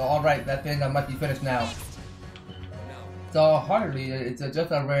success. So, alright, that thing might be finished now. So hardly it's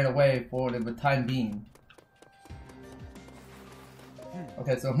just ran away for the time being.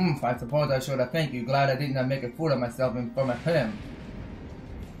 Okay, so I suppose I should have thank you. Glad I didn't make a fool of myself in front of him.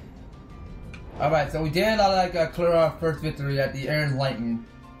 Alright, so we did clear our first victory at the Air and Lightning.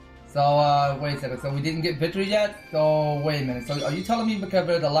 So wait a second, so we didn't get victory yet? So wait a minute, so are you telling me because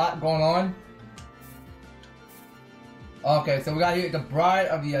there's a lot going on? Okay, so we got here the Bride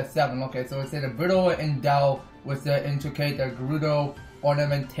of the Seven. Okay, so it said the brittle endowed with the intricate Gerudo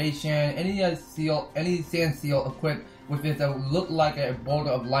ornamentation, any sand seal equipped with it that look like a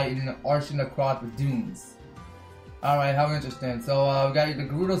boulder of lightning arching across the dunes. Alright, how interesting. So we got the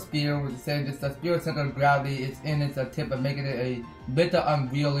Gerudo spear, which says just the spear center of gravity is in its tip of making it a bit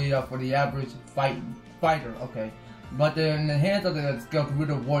unwieldy for the average fighter. Okay, but in the hands of the skilled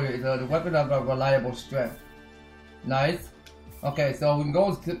Gerudo warrior is the weapon of a reliable strength. Nice. Okay, so we can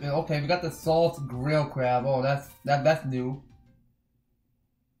go. Okay, we got the salt grill crab. Oh, that's new.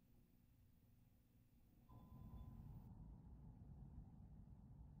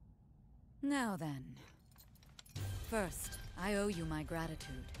 Now then. First, I owe you my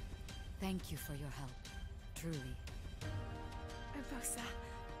gratitude. Thank you for your help. Truly. Urbosa.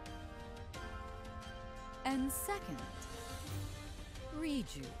 And second,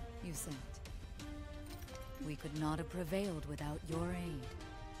 Riju, you sent. We could not have prevailed without your aid.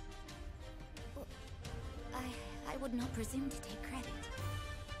 I would not presume to take credit.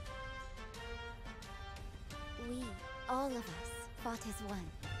 We, all of us, fought as one.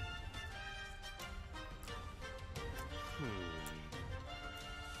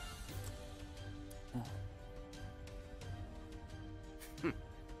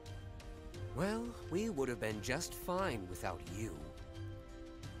 Well, we would have been just fine without you.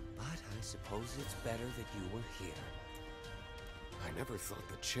 But I suppose it's better that you were here. I never thought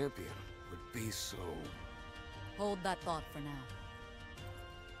the champion would be so... Hold that thought for now.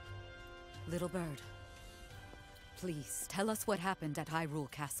 Little bird, please tell us what happened at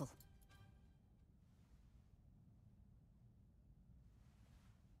Hyrule Castle.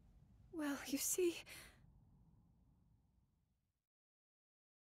 Well, you see...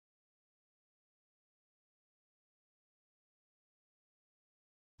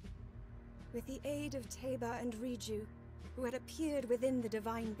 With the aid of Teba and Riju, who had appeared within the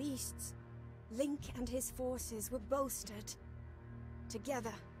divine beasts, Link and his forces were bolstered.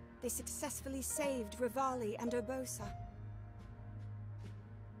 Together, they successfully saved Revali and Urbosa.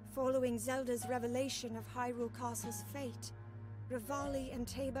 Following Zelda's revelation of Hyrule Castle's fate, Revali and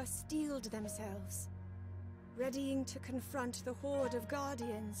Teba steeled themselves. Readying to confront the horde of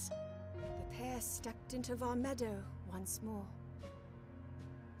guardians, the pair stepped into Vah Meadow once more.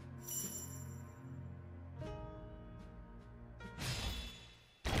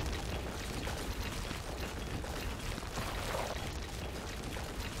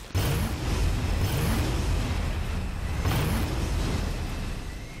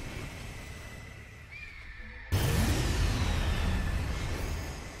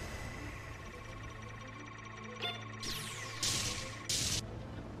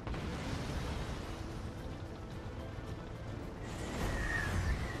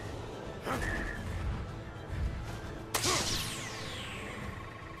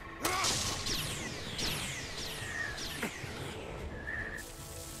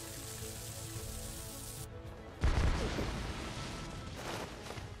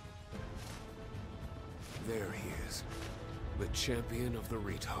 There he is, the champion of the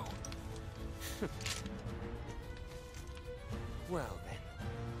Rito. Well then,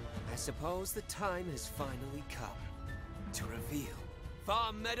 I suppose the time has finally come to reveal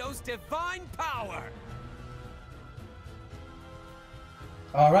Vah Meadow's divine power!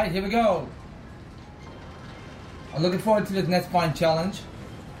 Alright, here we go. I'm looking forward to this next fine challenge.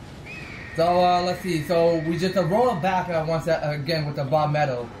 So, let's see. So, we just roll it back once again with the Vah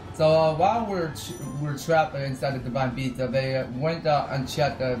Meadow. So, while we're trapped inside the divine beast, they went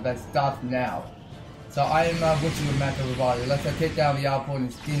unchecked that stops now. So, I am with you, Master Revali. Let's take down the output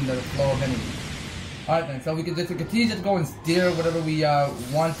and steam the flow of enemies. Alright then, so we can just continue to go and steer whatever we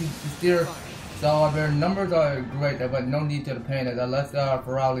want to steer. So their numbers are great, but no need to panic. Let's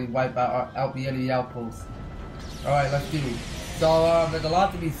Revali wipe out the enemy outposts. Alright, let's do it. So there's a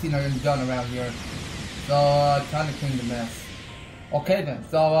lot to be seen and done around here. So time to clean the mess. Okay then,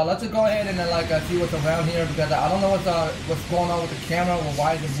 so let's just go ahead and see what's around here, because I don't know what's going on with the camera or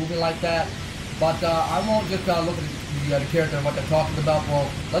why is it moving like that. But I won't just look at the character and what they're talking about. Well,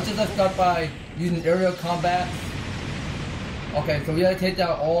 let's just start by using aerial combat. Okay, so we gotta take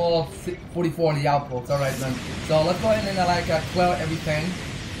down all 44 of the outposts. Alright then. So let's go ahead and clear out everything.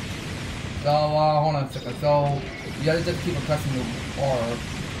 So hold on a second. So you gotta just keep pressing the R.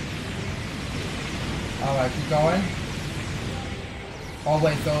 Alright, keep going. Oh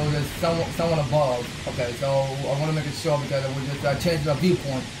wait, so there's someone above. Okay, so I want to make it sure because we're just changing the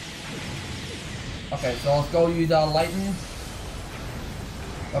viewpoint. Okay, so let's go use lightning.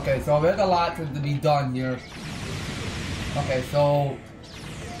 Okay, so there's a lot to be done here. Okay, so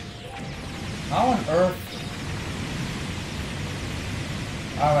how on earth?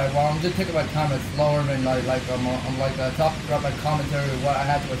 Alright, well I'm just taking my time slower than I'm talking about my commentary, what I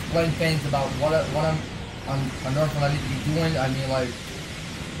have to explain things about what I'm on earth what I need to be doing. I mean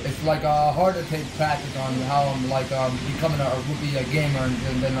it's hard to take practice on how I'm becoming a rookie gamer,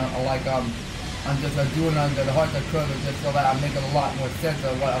 and then I'm just doing the hard I could just so that I'm making a lot more sense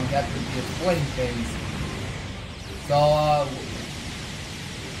of what I'm having to be explaining things. So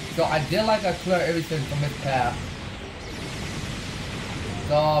I did clear everything from this path.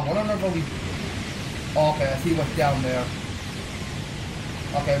 So I don't know if we. Oh, okay, I see what's down there.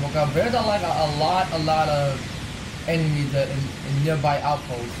 Okay, well, there's a lot of enemies in nearby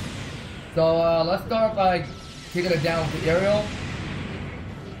outposts. So let's start by taking it down with the aerial.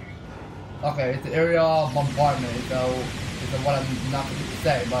 Okay, it's the aerial bombardment. So it's what I'm not going to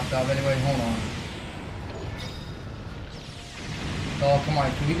say, but anyway, hold on. So come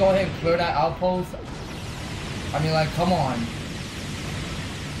on, can we go ahead and clear that outpost? I mean, come on.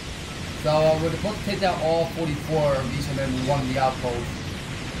 So we're supposed to take down all 44 of each and every one of the outposts.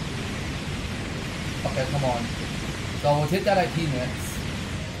 Okay, come on. So we'll take that IP next.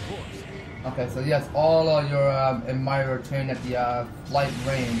 Okay, so yes, all of your admirer trained at the flight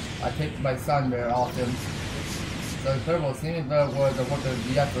range. I take my son there often. So incredible, seeing there was worth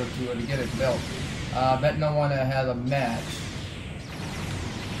the effort to get it built. Bet no one has a match.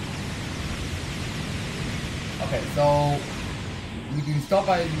 Okay, so we can start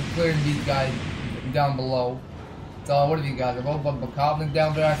by clearing these guys down below. So what are you guys? A robot goblin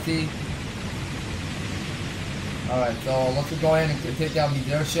down there, I see. Alright, so let's just go ahead and take down these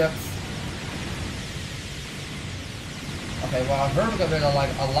airships. Okay, well I heard that there's a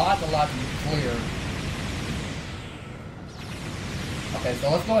lot to be clear. Okay,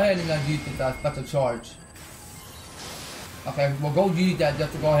 so let's go ahead and use this special charge. Okay, we'll go use that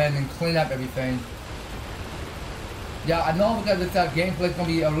just to go ahead and clean up everything. Yeah, I know because this gameplay is gonna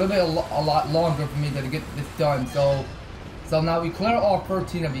be a little bit a lot longer for me to get this done. So now we clear all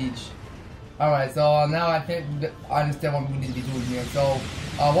 13 of each. Alright, so now I think I understand what we need to be doing here. So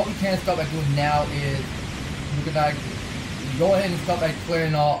what we can start by doing now is we can like go ahead and start by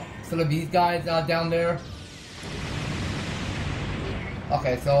clearing all some of these guys down there.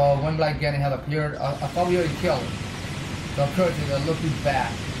 Okay, so Windblight Ganon have appeared. I thought we already killed him. So currently, look who's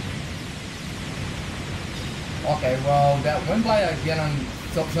back. Okay, well, that Windblight Ganon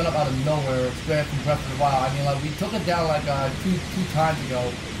showed up out of nowhere, straight from Breath of the Wild. I mean, like, we took it down like two times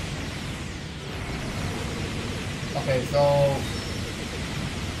ago. Okay, so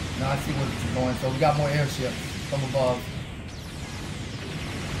now I see where this is going. So we got more airships from above.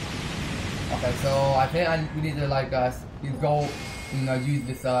 Okay, so I think we need to like go, use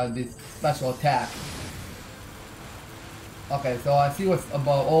this this special attack. Okay, so I see what's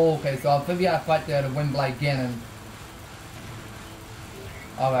above. Oh, okay, so I think we gotta fight the Windblight Ganon.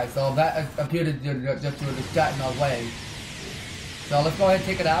 Alright, so that appeared to just to distract in our way. So let's go ahead and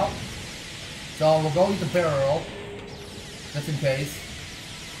take it out. So we'll go use the barrel, just in case.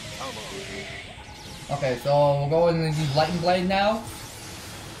 Okay, so we'll go in and use Lightning Blade now.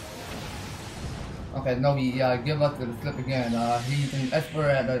 Okay, no, he give us the slip again. He's an expert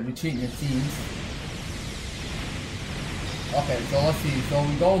at retreating, it seems. Okay, so let's see. So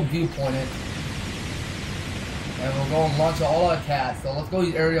we go and viewpoint it. And we'll go and launch all our attacks. So let's go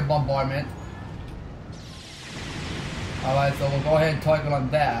use area bombardment. Alright, so we'll go ahead and target on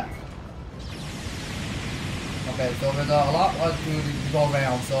that. Okay, so there's a lot to go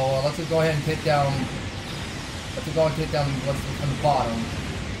around. So let's just go ahead and take down. Let's just go and take down what's from the bottom.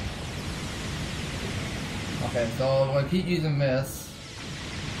 Okay, so we're gonna keep using this.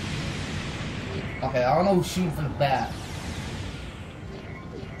 Okay, I don't know who's shooting from the back.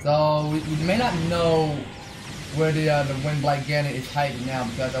 So we may not know where the Windblight Ganon is hiding now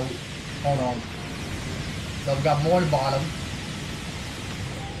because hold on. So we got more on the bottom.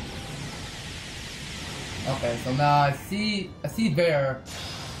 Okay, so now I see there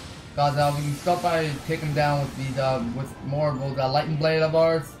because we can start by taking them down with these with more of those lightning blade of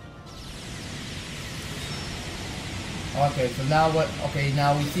ours. Okay, so now what? Okay,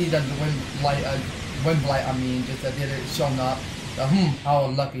 now we see that the Windblight, I mean, just did it showing up. So, how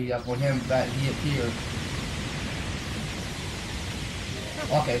lucky for him that he appeared.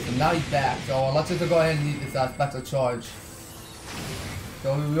 Okay, so now he's back. So let's just go ahead and use this special charge.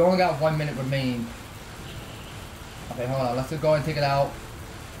 So we only got 1 minute remaining. Okay, hold on. Let's just go ahead and take it out.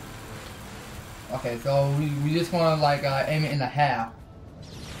 Okay, so we just want to like aim it in the half.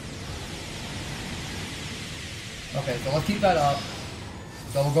 Okay, so let's keep that up.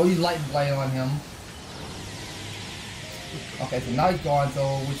 So we'll go use Lightning Blade on him. Okay, so now he's gone, so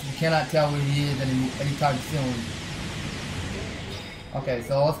which we cannot tell where he is anytime soon. Okay,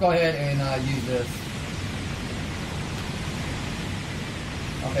 so let's go ahead and use this.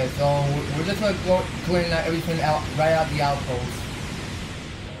 Okay, so we're just gonna go clearing everything out right out the outpost.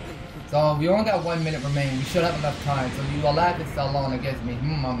 So we only got 1 minute remaining. We should have enough time. So you allowed this so long against me.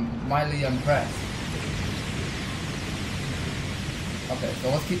 I'm mightily impressed. Okay, so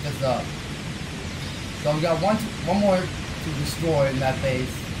let's keep this up. So we got one more to destroy in that base.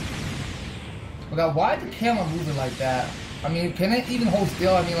 We got, why is the camera moving like that? I mean, can it even hold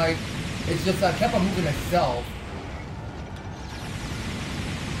still? I mean, like, it's just kept on moving itself.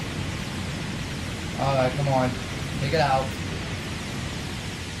 Alright, come on. Take it out.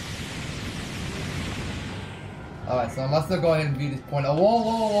 Alright, so let's go ahead and view this point. Oh,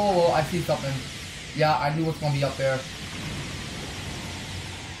 whoa, I see something. Yeah, I knew what's gonna be up there.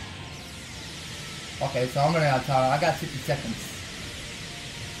 Okay, so I'm running out of time. I got 60 seconds.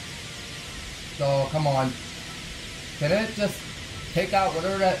 So, come on. Can it just take out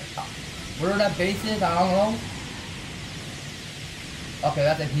whatever that base is? I don't know. Okay,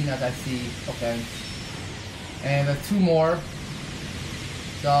 that's a peanut I see. Okay. And there's 2 more.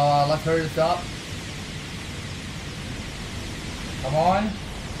 So, let's hurry this up. Come on.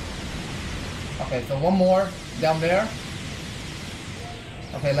 Okay, so 1 more down there.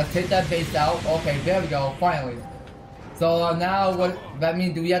 Okay, let's take that base out. Okay, there we go, finally. So now what that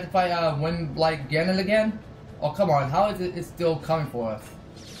means, do we have to fight Windblight Ganon again? Oh, come on, how is it still coming for us?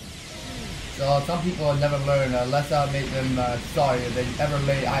 So some people never learn, let's make them sorry if they ever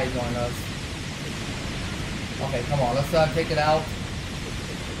lay eyes on us. Okay, come on, let's take it out.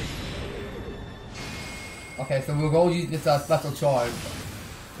 Okay, so we'll go use this special charge.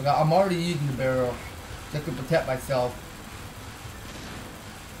 I'm already using the barrel just to protect myself.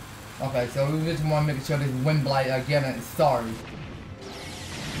 Okay, so we just want to make sure this Windblight Ganon is sorry.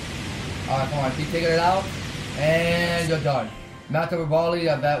 Alright, come on, keep taking it out. And you're done. Master Revali,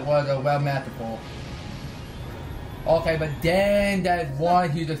 that was well masterful. Okay, but dang, that is one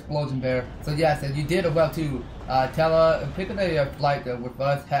huge explosion there. So yes, and you did it well too. Tella, picking a flight with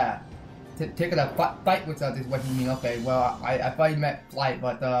us, taking a fight with us is what you mean. Okay, well, I thought you meant flight,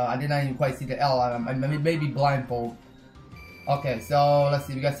 but I did not even quite see the L. I maybe blindfold. Okay, so let's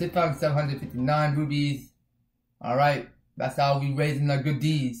see. We got 6,759 rubies. Alright, that's how we raising the good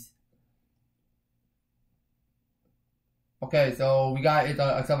deeds. Okay, so we got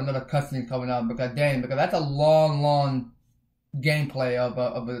another cutscene coming up because that's a long gameplay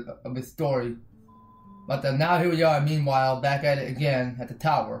of a story. But now here we are. Meanwhile, back at it again at the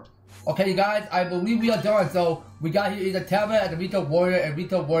tower. Okay, you guys, I believe we are done. So we got here either Teba and the Rito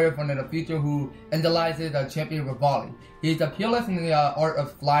Warrior from the future who idolizes the champion Revali. He's a peerless in the art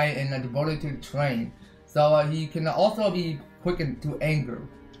of flying and devoted to train. So he can also be quickened to anger.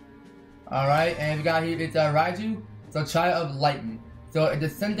 All right, and we got here it's Riju. So, Child of Lightning. So, a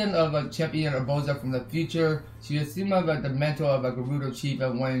descendant of a champion Urbosa from the future, she assumed the mantle of a Gerudo chief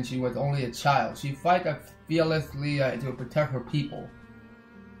when she was only a child. She fights fearlessly to protect her people.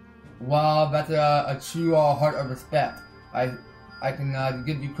 Wow, that's a true heart of respect. I can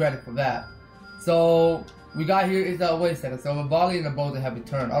give you credit for that. So, we got here is wait a second. So, Revali and Urbosa have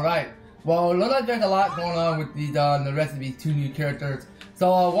returned. Alright. Well, it looks like there's a lot going on with these the rest of these two new characters.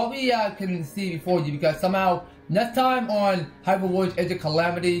 So, what we can see before you, because somehow next time on Hyrule Warriors Edge of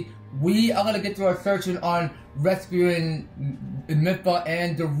Calamity, we are going to get to our searching on rescuing Impa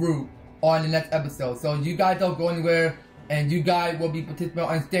and Riju on the next episode. So you guys don't go anywhere, and you guys will be participating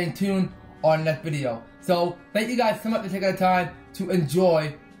and staying tuned on the next video. So thank you guys so much for taking the time to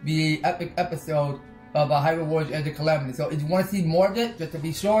enjoy the epic episode of Hyrule Warriors Edge of Calamity. So if you want to see more of it, just to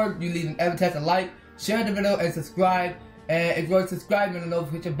be sure, you leave an advertisement, like, share the video, and subscribe. And if you want to subscribe, ring the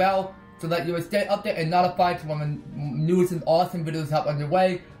notification bell, so that you will stay updated and notified when the newest and awesome videos hop on your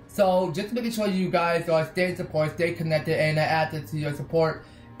way. So just making sure you guys are staying support, stay connected, and added to your support.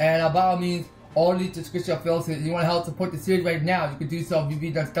 And by all means, all these description fields. If you want to help support the series right now, you can do so. You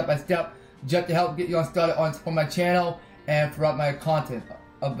read them step by step, just to help get you started on for my channel and throughout my content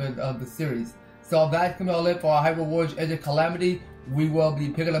of the series. So that's gonna be all it for Hyrule Warriors Edge of Calamity. We will be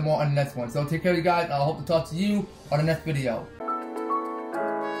picking up more on the next one. So take care, you guys. I hope to talk to you on the next video.